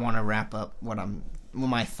 I want to wrap up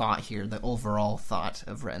my thought here, the overall thought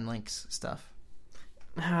of Rhett and Link's stuff.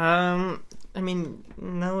 I mean,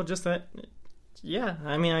 no, just that. Yeah,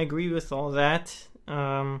 I mean, I agree with all that.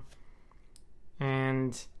 And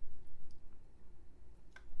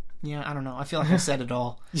yeah, I don't know. I feel like I said it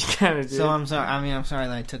all. You kind of did. So I'm sorry. I mean, I'm sorry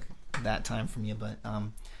that I took that time from you, but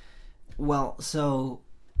well, so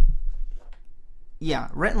yeah,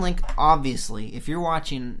 Rhett and Link, obviously, if you're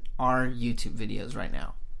watching our YouTube videos right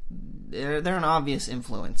now, they're an obvious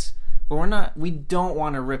influence. But we don't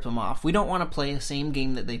want to rip them off. We don't want to play the same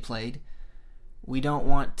game that they played. We don't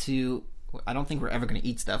want to. I don't think we're ever going to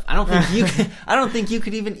eat stuff. I don't think you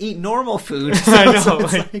could even eat normal food. So, I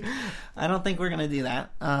know. I don't think we're going to do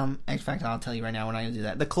that. In fact, I'll tell you right now, we're not going to do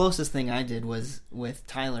that. The closest thing I did was with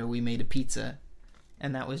Tyler. We made a pizza,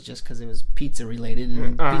 and that was just because it was pizza related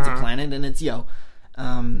and Pizza Planet, and it's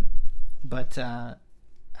But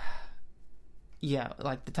yeah,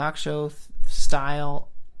 like the talk show style,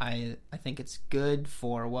 I think it's good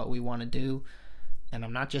for what we want to do. And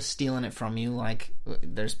I'm not just stealing it from you. Like,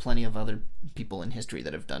 there's plenty of other people in history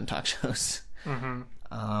that have done talk shows. And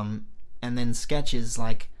then sketches,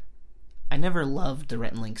 like, I never loved the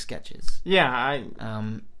Rhett and Link sketches. Yeah,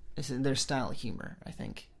 it's their style of humor, I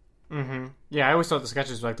think. Yeah, I always thought the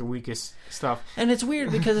sketches were like the weakest stuff. And it's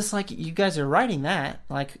weird because it's like, you guys are writing that.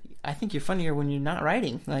 Like, I think you're funnier when you're not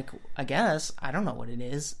writing. Like, I guess. I don't know what it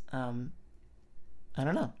is. I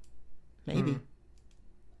don't know. Maybe.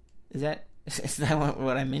 Is that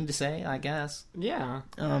what I mean to say? I guess. Yeah.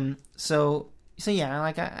 So yeah,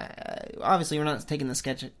 like, obviously we're not taking the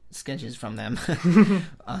sketches from them.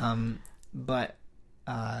 But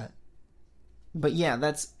yeah,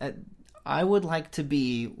 that's. I would like to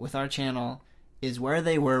be with our channel is where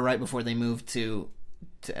they were right before they moved to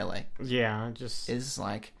LA. Yeah, is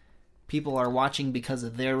like, people are watching because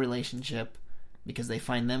of their relationship, because they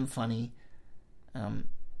find them funny. Am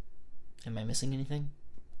I missing anything?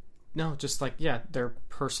 No, just like, their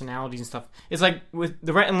personalities and stuff. It's like with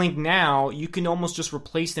the Rhett and Link now, you can almost just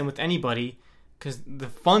replace them with anybody because the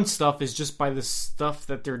fun stuff is just by the stuff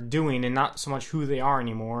that they're doing and not so much who they are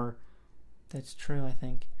anymore. That's true, I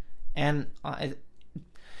think. And I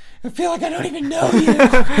feel like I don't even know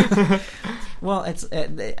you. Well, it's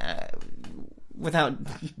without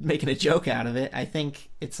making a joke out of it, I think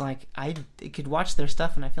it's like I could watch their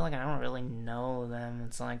stuff and I feel like I don't really know them.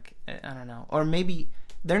 It's like, I don't know. Or maybe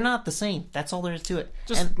they're not the same. That's all there is to it.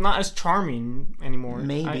 Just not as charming anymore.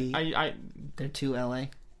 Maybe. I they're too LA.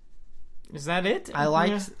 Is that it? I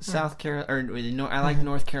liked South Carolina, or I like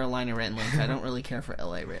North Carolina Rhett and Link. I don't really care for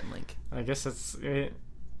LA Rhett and Link. I guess that's it.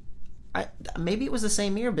 Maybe it was the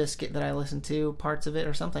same Ear Biscuit that I listened to, parts of it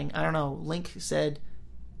or something. I don't know. Link said,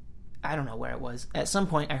 I don't know where it was. At some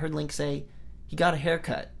point, I heard Link say he got a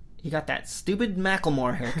haircut. He got that stupid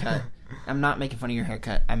Macklemore haircut. I'm not making fun of your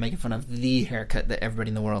haircut. I'm making fun of the haircut that everybody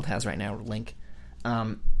in the world has right now, Link.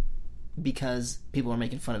 Because people are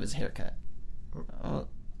making fun of his haircut.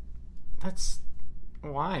 That's...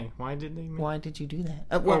 Why? Why did they make... Why did you do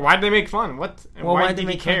that? Well, why did they make fun? What? Well, why did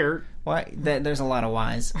he care? Fun? Why? There's a lot of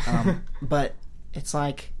whys. But it's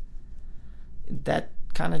like... That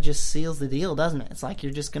kind of just seals the deal, doesn't it? It's like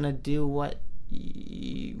you're just going to do what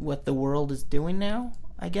the world is doing now,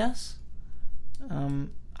 I guess.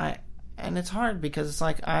 And it's hard because it's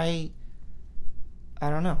like I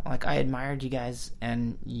don't know. Like, I admired you guys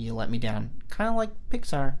and you let me down. Kind of like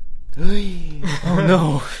Pixar. Oh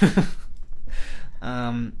no.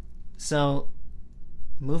 So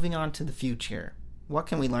moving on to the future, what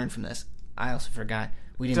can we learn from this? I also forgot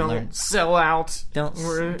we didn't learn. Don't sell out.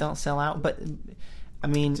 Don't sell out. But I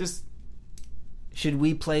mean, just should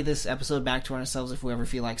we play this episode back to ourselves if we ever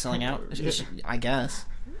feel like selling out? I guess.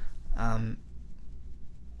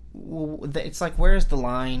 It's like, where's the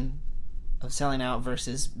line of selling out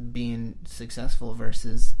versus being successful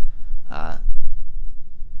versus I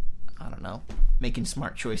don't know, making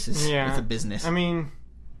smart choices with a business. I mean,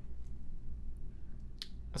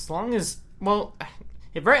 as long as, well,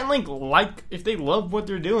 if Rhett and Link if they love what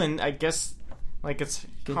they're doing, I guess, like, it's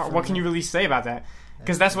hard. What can you really say about that?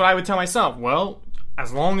 Because that's what I would tell myself. Well,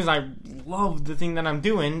 as long as I love the thing that I'm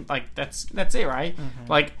doing, like, that's it, right? Mm-hmm.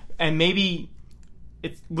 Like, and maybe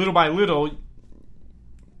it's little by little.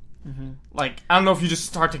 Mm-hmm. Like, I don't know if you just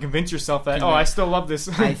start to convince yourself that I still love this.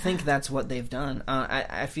 I think that's what they've done.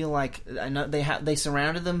 I feel like I know they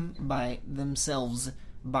surrounded themselves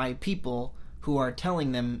by people who are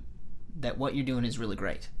telling them that what you're doing is really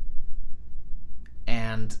great,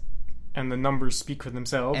 and the numbers speak for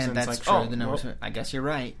themselves. And that's it's like, true. The numbers. Well, I guess you're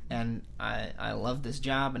right, and I love this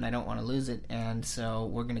job, and I don't want to lose it, and so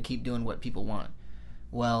we're going to keep doing what people want.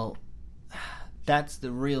 Well, that's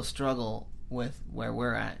the real struggle with where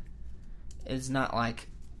we're at. It's not like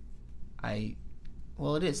it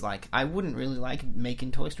is like I wouldn't really like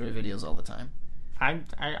making Toy Story videos all the time. I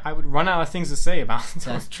would run out of things to say about it.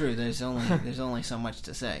 That's true. There's only so much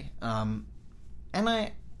to say.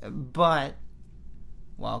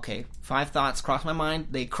 Okay, 5 thoughts crossed my mind.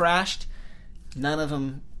 They crashed. None of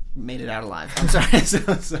them made it out alive. I'm sorry.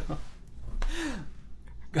 So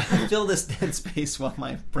fill this dead space while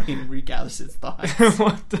my brain regathers its thoughts.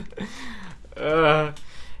 What the...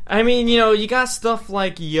 I mean, you got stuff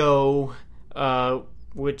like Yo,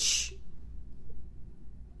 which,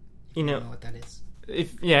 I don't know what that is.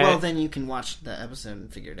 Well, then you can watch the episode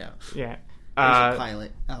and figure it out. Yeah. There's a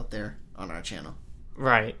pilot out there on our channel.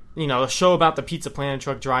 Right. A show about the Pizza Planet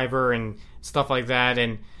truck driver and stuff like that,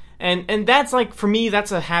 and that's like, for me,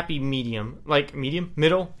 that's a happy medium. Like,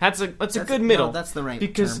 middle. That's a good middle. No, that's the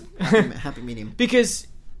right term. Happy medium. Because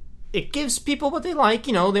it gives people what they like.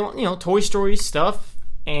 They want, Toy Story stuff.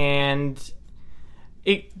 And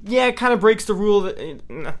it kind of breaks the rule that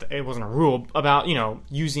it wasn't a rule about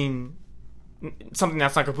using something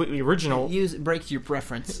that's not completely original. Breaks your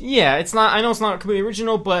preference. Yeah, it's not. I know it's not completely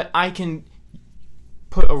original, but I can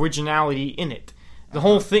put originality in it. The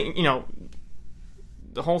whole thing,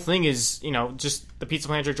 the whole thing is just the Pizza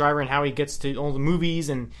Planet truck driver and how he gets to all the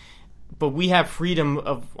movies, but we have freedom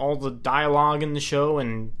of all the dialogue in the show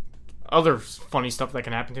and other funny stuff that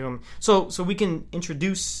can happen to him. So we can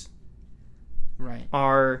introduce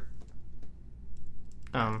our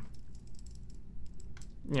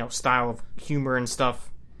style of humor and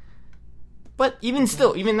stuff. But even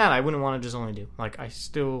that I wouldn't want to just only do. Like, I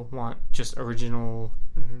still want just original.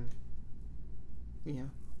 Mm-hmm. Yeah.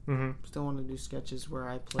 Mm-hmm. Still want to do sketches where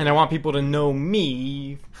I play. And I want people to know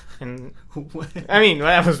me. And I mean,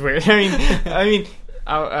 that was weird. I mean,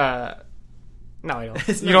 No, I don't.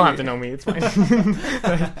 It's You not don't your- have to know me. It's fine.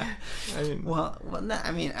 I didn't- Well, no,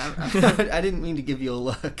 I mean, I didn't mean to give you a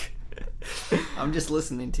look. I'm just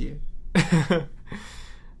listening to you.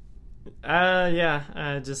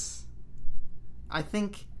 just I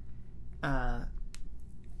think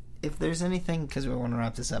if there's anything, because we want to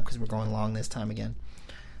wrap this up because we're going long this time again,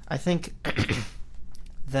 I think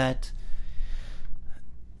that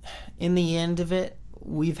in the end of it,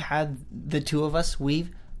 we've had, the two of us, we've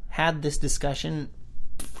had this discussion,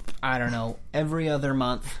 I don't know, every other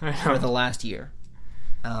month for the last year.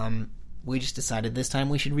 We just decided this time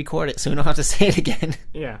we should record it so we don't have to say it again.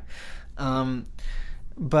 yeah.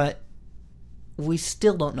 But we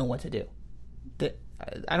still don't know what to do.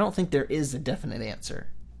 I don't think there is a definite answer.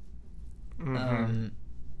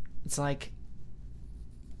 It's like,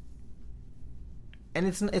 and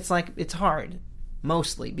it's like, it's hard,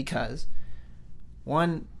 mostly because,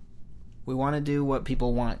 one, we want to do what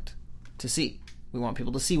people want to see. We want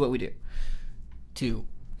people to see what we do. Two,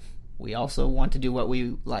 we also want to do what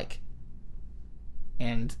we like.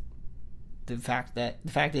 And the fact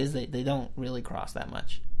is that they don't really cross that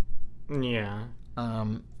much. Yeah.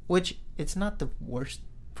 Which, it's not the worst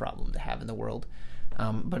problem to have in the world.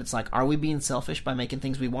 But it's like, are we being selfish by making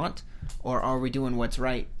things we want? Or are we doing what's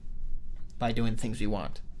right by doing things we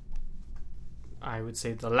want? I would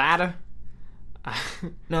say the latter.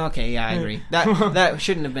 No, okay, yeah, I agree. That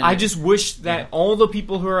shouldn't have been... I just wish that all the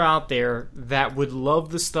people who are out there that would love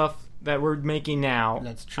the stuff that we're making now,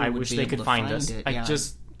 That's true, I would wish be they able could to find find us. it, yeah.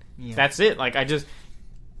 Yeah. That's it. Like, I just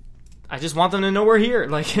want them to know we're here.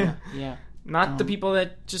 Like, Yeah. not the people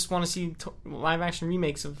that just want to see live action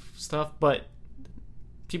remakes of stuff, but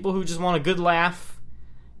people who just want a good laugh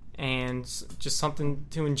and just something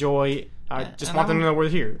to enjoy. I just want them to know we're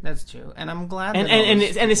here. That's true, and I'm glad. And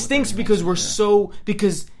it stinks because we're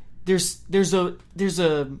because there's a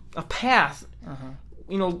path. Uh-huh.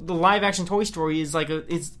 You know, the live action Toy Story is like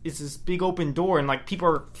it's this big open door, and like people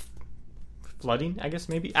are flooding. I guess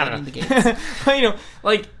maybe I don't know. Flooding the gates. You know,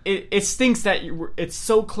 like it stinks that it's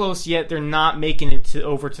so close yet they're not making it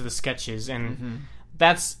over to the sketches, and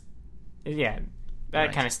that's that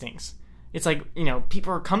Right. kind of stinks. It's like, you know,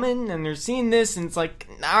 people are coming and they're seeing this, and it's like,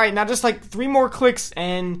 all right, now just like 3 more clicks,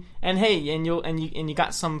 and hey, and you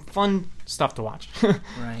got some fun stuff to watch.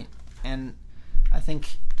 Right, and I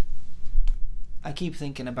keep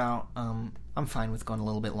thinking about. I'm fine with going a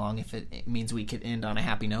little bit long if it means we could end on a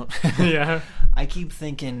happy note. Yeah. I keep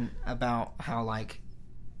thinking about how, like,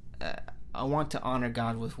 I want to honor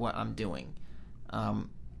God with what I'm doing.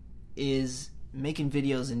 Is making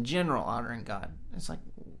videos in general honoring God? It's like,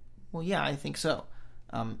 well, yeah, I think so.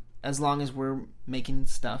 As long as we're making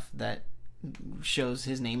stuff that shows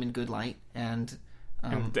His name in good light and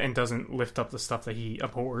doesn't lift up the stuff that He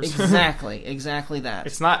abhors. Exactly that.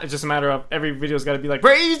 It's not just a matter of every video's got to be like,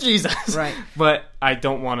 praise Jesus, Right? But I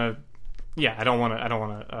don't want to. Yeah, I don't want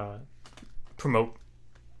to promote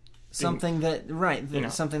something that you know.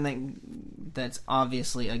 something that's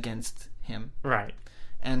obviously against Him. Right.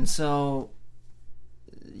 And so,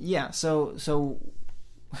 yeah, so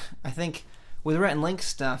I think with Rhett and Link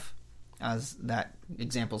stuff, as that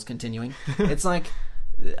example's continuing, it's like,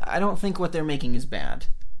 I don't think what they're making is bad,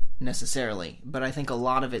 necessarily, but I think a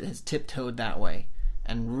lot of it has tiptoed that way,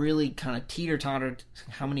 and really kind of teeter-tottered.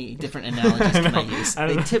 How many different analogies can I use?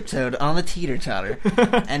 They tiptoed on the teeter-totter,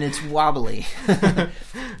 and it's wobbly.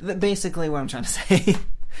 Basically, what I'm trying to say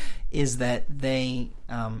is that they...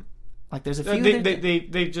 like, there's a few...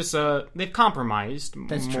 They've compromised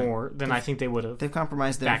That's more true. than I think they would have. They've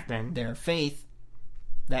compromised back then. Their faith.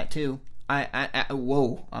 That too.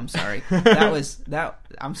 Whoa! I'm sorry.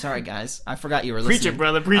 I'm sorry, guys. I forgot you were listening. Preach it,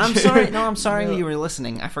 brother. Preach I'm it. sorry. No, I'm sorry No. you were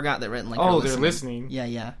listening. I forgot that Rhett and Link Oh, were they're listening.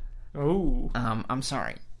 Yeah. Oh. I'm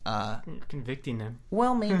sorry. You're convicting them.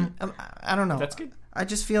 Well, maybe. I don't know. That's good. I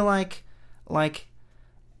just feel like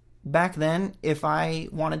back then, if I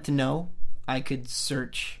wanted to know, I could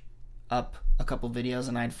search up a couple videos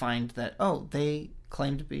and I'd find that, oh, they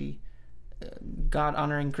claim to be God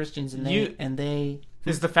honoring Christians, and they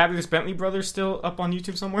Is the Fabulous Bentley Brothers still up on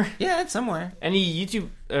YouTube somewhere? Yeah, it's somewhere. Any YouTube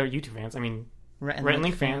fans? I mean, Rhett and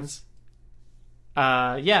Link fans.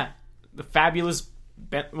 Yeah, the Fabulous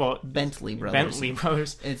Bentley Brothers.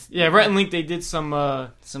 It's Rhett and Link. They did some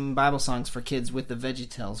Bible songs for kids with the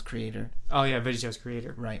VeggieTales creator. Oh yeah, VeggieTales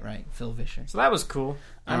creator. Right, Phil Vischer. So that was cool.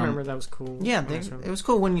 I remember that was cool. Yeah, it was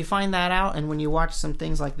cool when you find that out, and when you watch some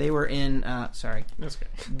things like they were in. Sorry, that's good.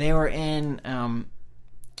 They were in.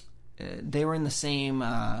 They were in the same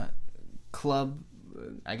club,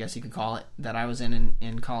 I guess you could call it, that I was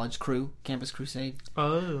in college, Campus Crusade.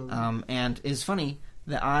 Oh. And it's funny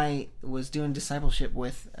that I was doing discipleship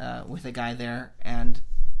with a guy there, and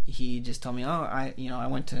he just told me, I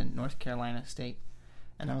went to North Carolina State,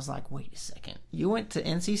 and I was like, wait a second, you went to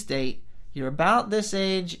NC State, you're about this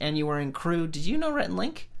age, and you were in Crew. Did you know Rhett and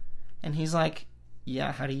Link? And he's like,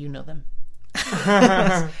 yeah, how do you know them?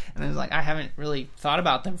 And I was like, I haven't really thought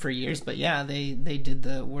about them for years, but yeah, they did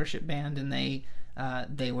the worship band, and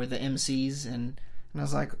they were the MCs, and I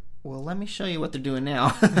was like, well, let me show you what they're doing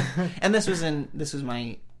now. And this was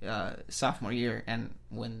my sophomore year, and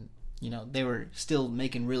when they were still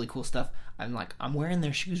making really cool stuff, I'm like, I'm wearing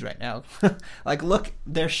their shoes right now. Like, look,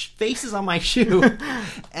 their faces on my shoe.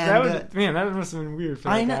 And that must have been weird for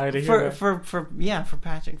that guy to hear that. For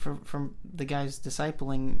Patrick, for the guys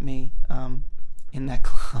discipling me in that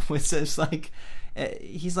club. It's just like,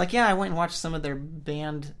 he's like, yeah, I went and watched some of their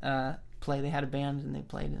band play. They had a band and they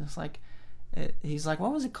played, and it's like, he's like,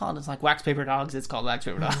 what was it called? It's like Wax Paper Dogs. It's called Wax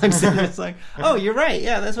Paper Dogs. And it's like, oh, you're right.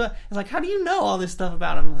 Yeah, that's what. It's like, how do you know all this stuff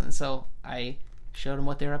about them? And so I showed him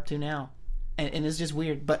what they're up to now, and it's just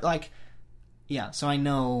weird. But like, yeah. So I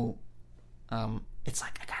know. It's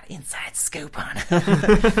like I got an inside scoop on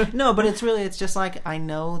it. No, but it's just like I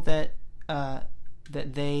know that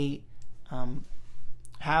that they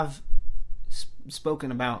have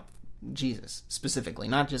spoken about Jesus specifically,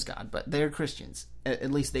 not just God, but they're Christians.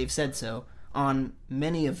 At least they've said so on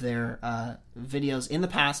many of their videos in the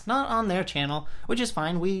past, not on their channel, which is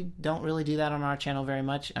fine. We don't really do that on our channel very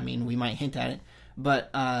much. I mean, we might hint at it, but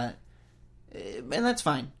and that's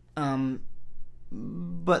fine.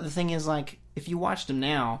 But the thing is, like, if you watch them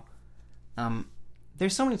now,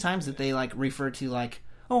 there's so many times that they like refer to like,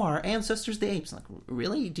 oh, our ancestors the apes. Like,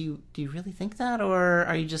 really? Do you really think that, or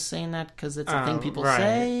are you just saying that because it's a thing people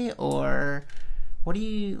say, or what are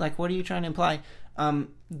you trying to imply?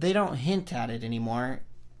 They don't hint at it anymore,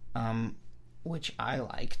 which I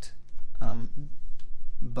liked.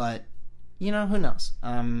 But who knows?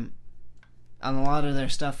 A lot of their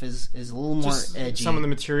stuff is a little more edgy. Some of the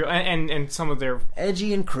material and some of their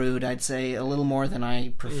edgy and crude, I'd say, a little more than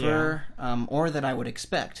I prefer, or that I would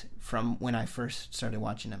expect from when I first started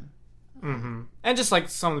watching them. Mm-hmm. And just like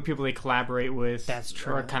some of the people they collaborate with, that's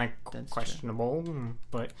true, are kind of questionable. True.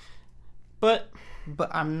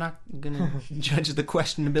 But I'm not gonna judge the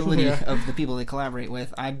questionability of the people they collaborate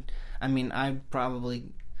with. I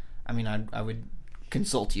would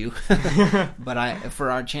consult you, but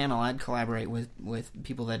for our channel, I'd collaborate with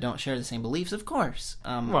people that don't share the same beliefs, of course.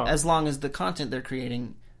 As long as the content they're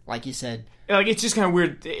creating, like you said, like, it's just kind of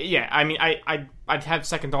weird. Yeah, I mean, I'd have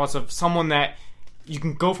second thoughts of someone that you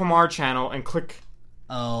can go from our channel and click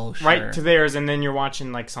right to theirs, and then you're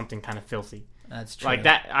watching like something kind of filthy. That's true. Like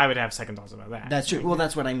that, I would have second thoughts about that. That's true. Well,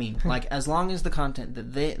 that's what I mean. Like, as long as the content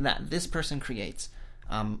that this person creates,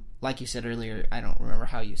 like you said earlier, I don't remember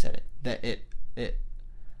how you said it, that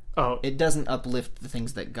it doesn't uplift the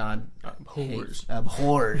things that God abhors.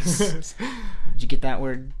 Did you get that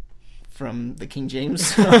word from the King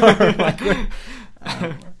James? I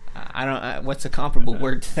don't. What's a comparable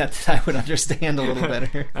word to that I would understand a little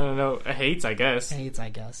better? I don't know. Hates, I guess.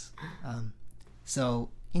 So,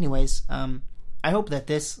 anyways, I hope that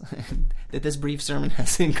this brief sermon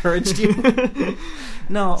has encouraged you.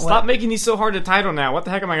 No, stop making these so hard to title now. What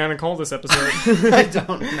the heck am I going to call this episode? I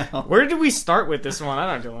don't know. Where did we start with this one?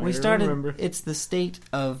 I don't know. We started. Remember. It's the state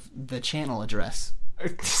of the channel address.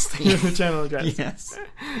 State of the channel address. Yes.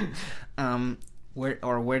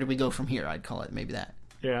 Where do we go from here? I'd call it maybe that.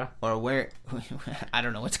 Yeah. Or where? I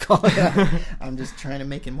don't know what to call it. I'm just trying to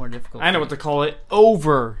make it more difficult. I know what to call it.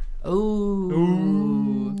 Over.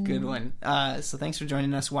 Ooh, good one. So thanks for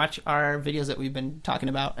joining us. Watch our videos that we've been talking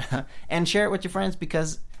about and share it with your friends,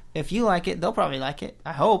 because if you like it, they'll probably like it.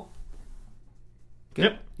 I hope.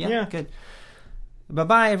 Good? Yep. Yeah. Good.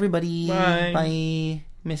 Bye-bye, everybody. Bye. Bye.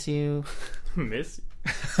 Miss you. Miss you?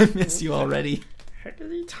 I miss you already. What the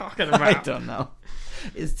heck are you talking about? I don't know.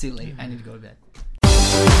 It's too late. I need to go to bed.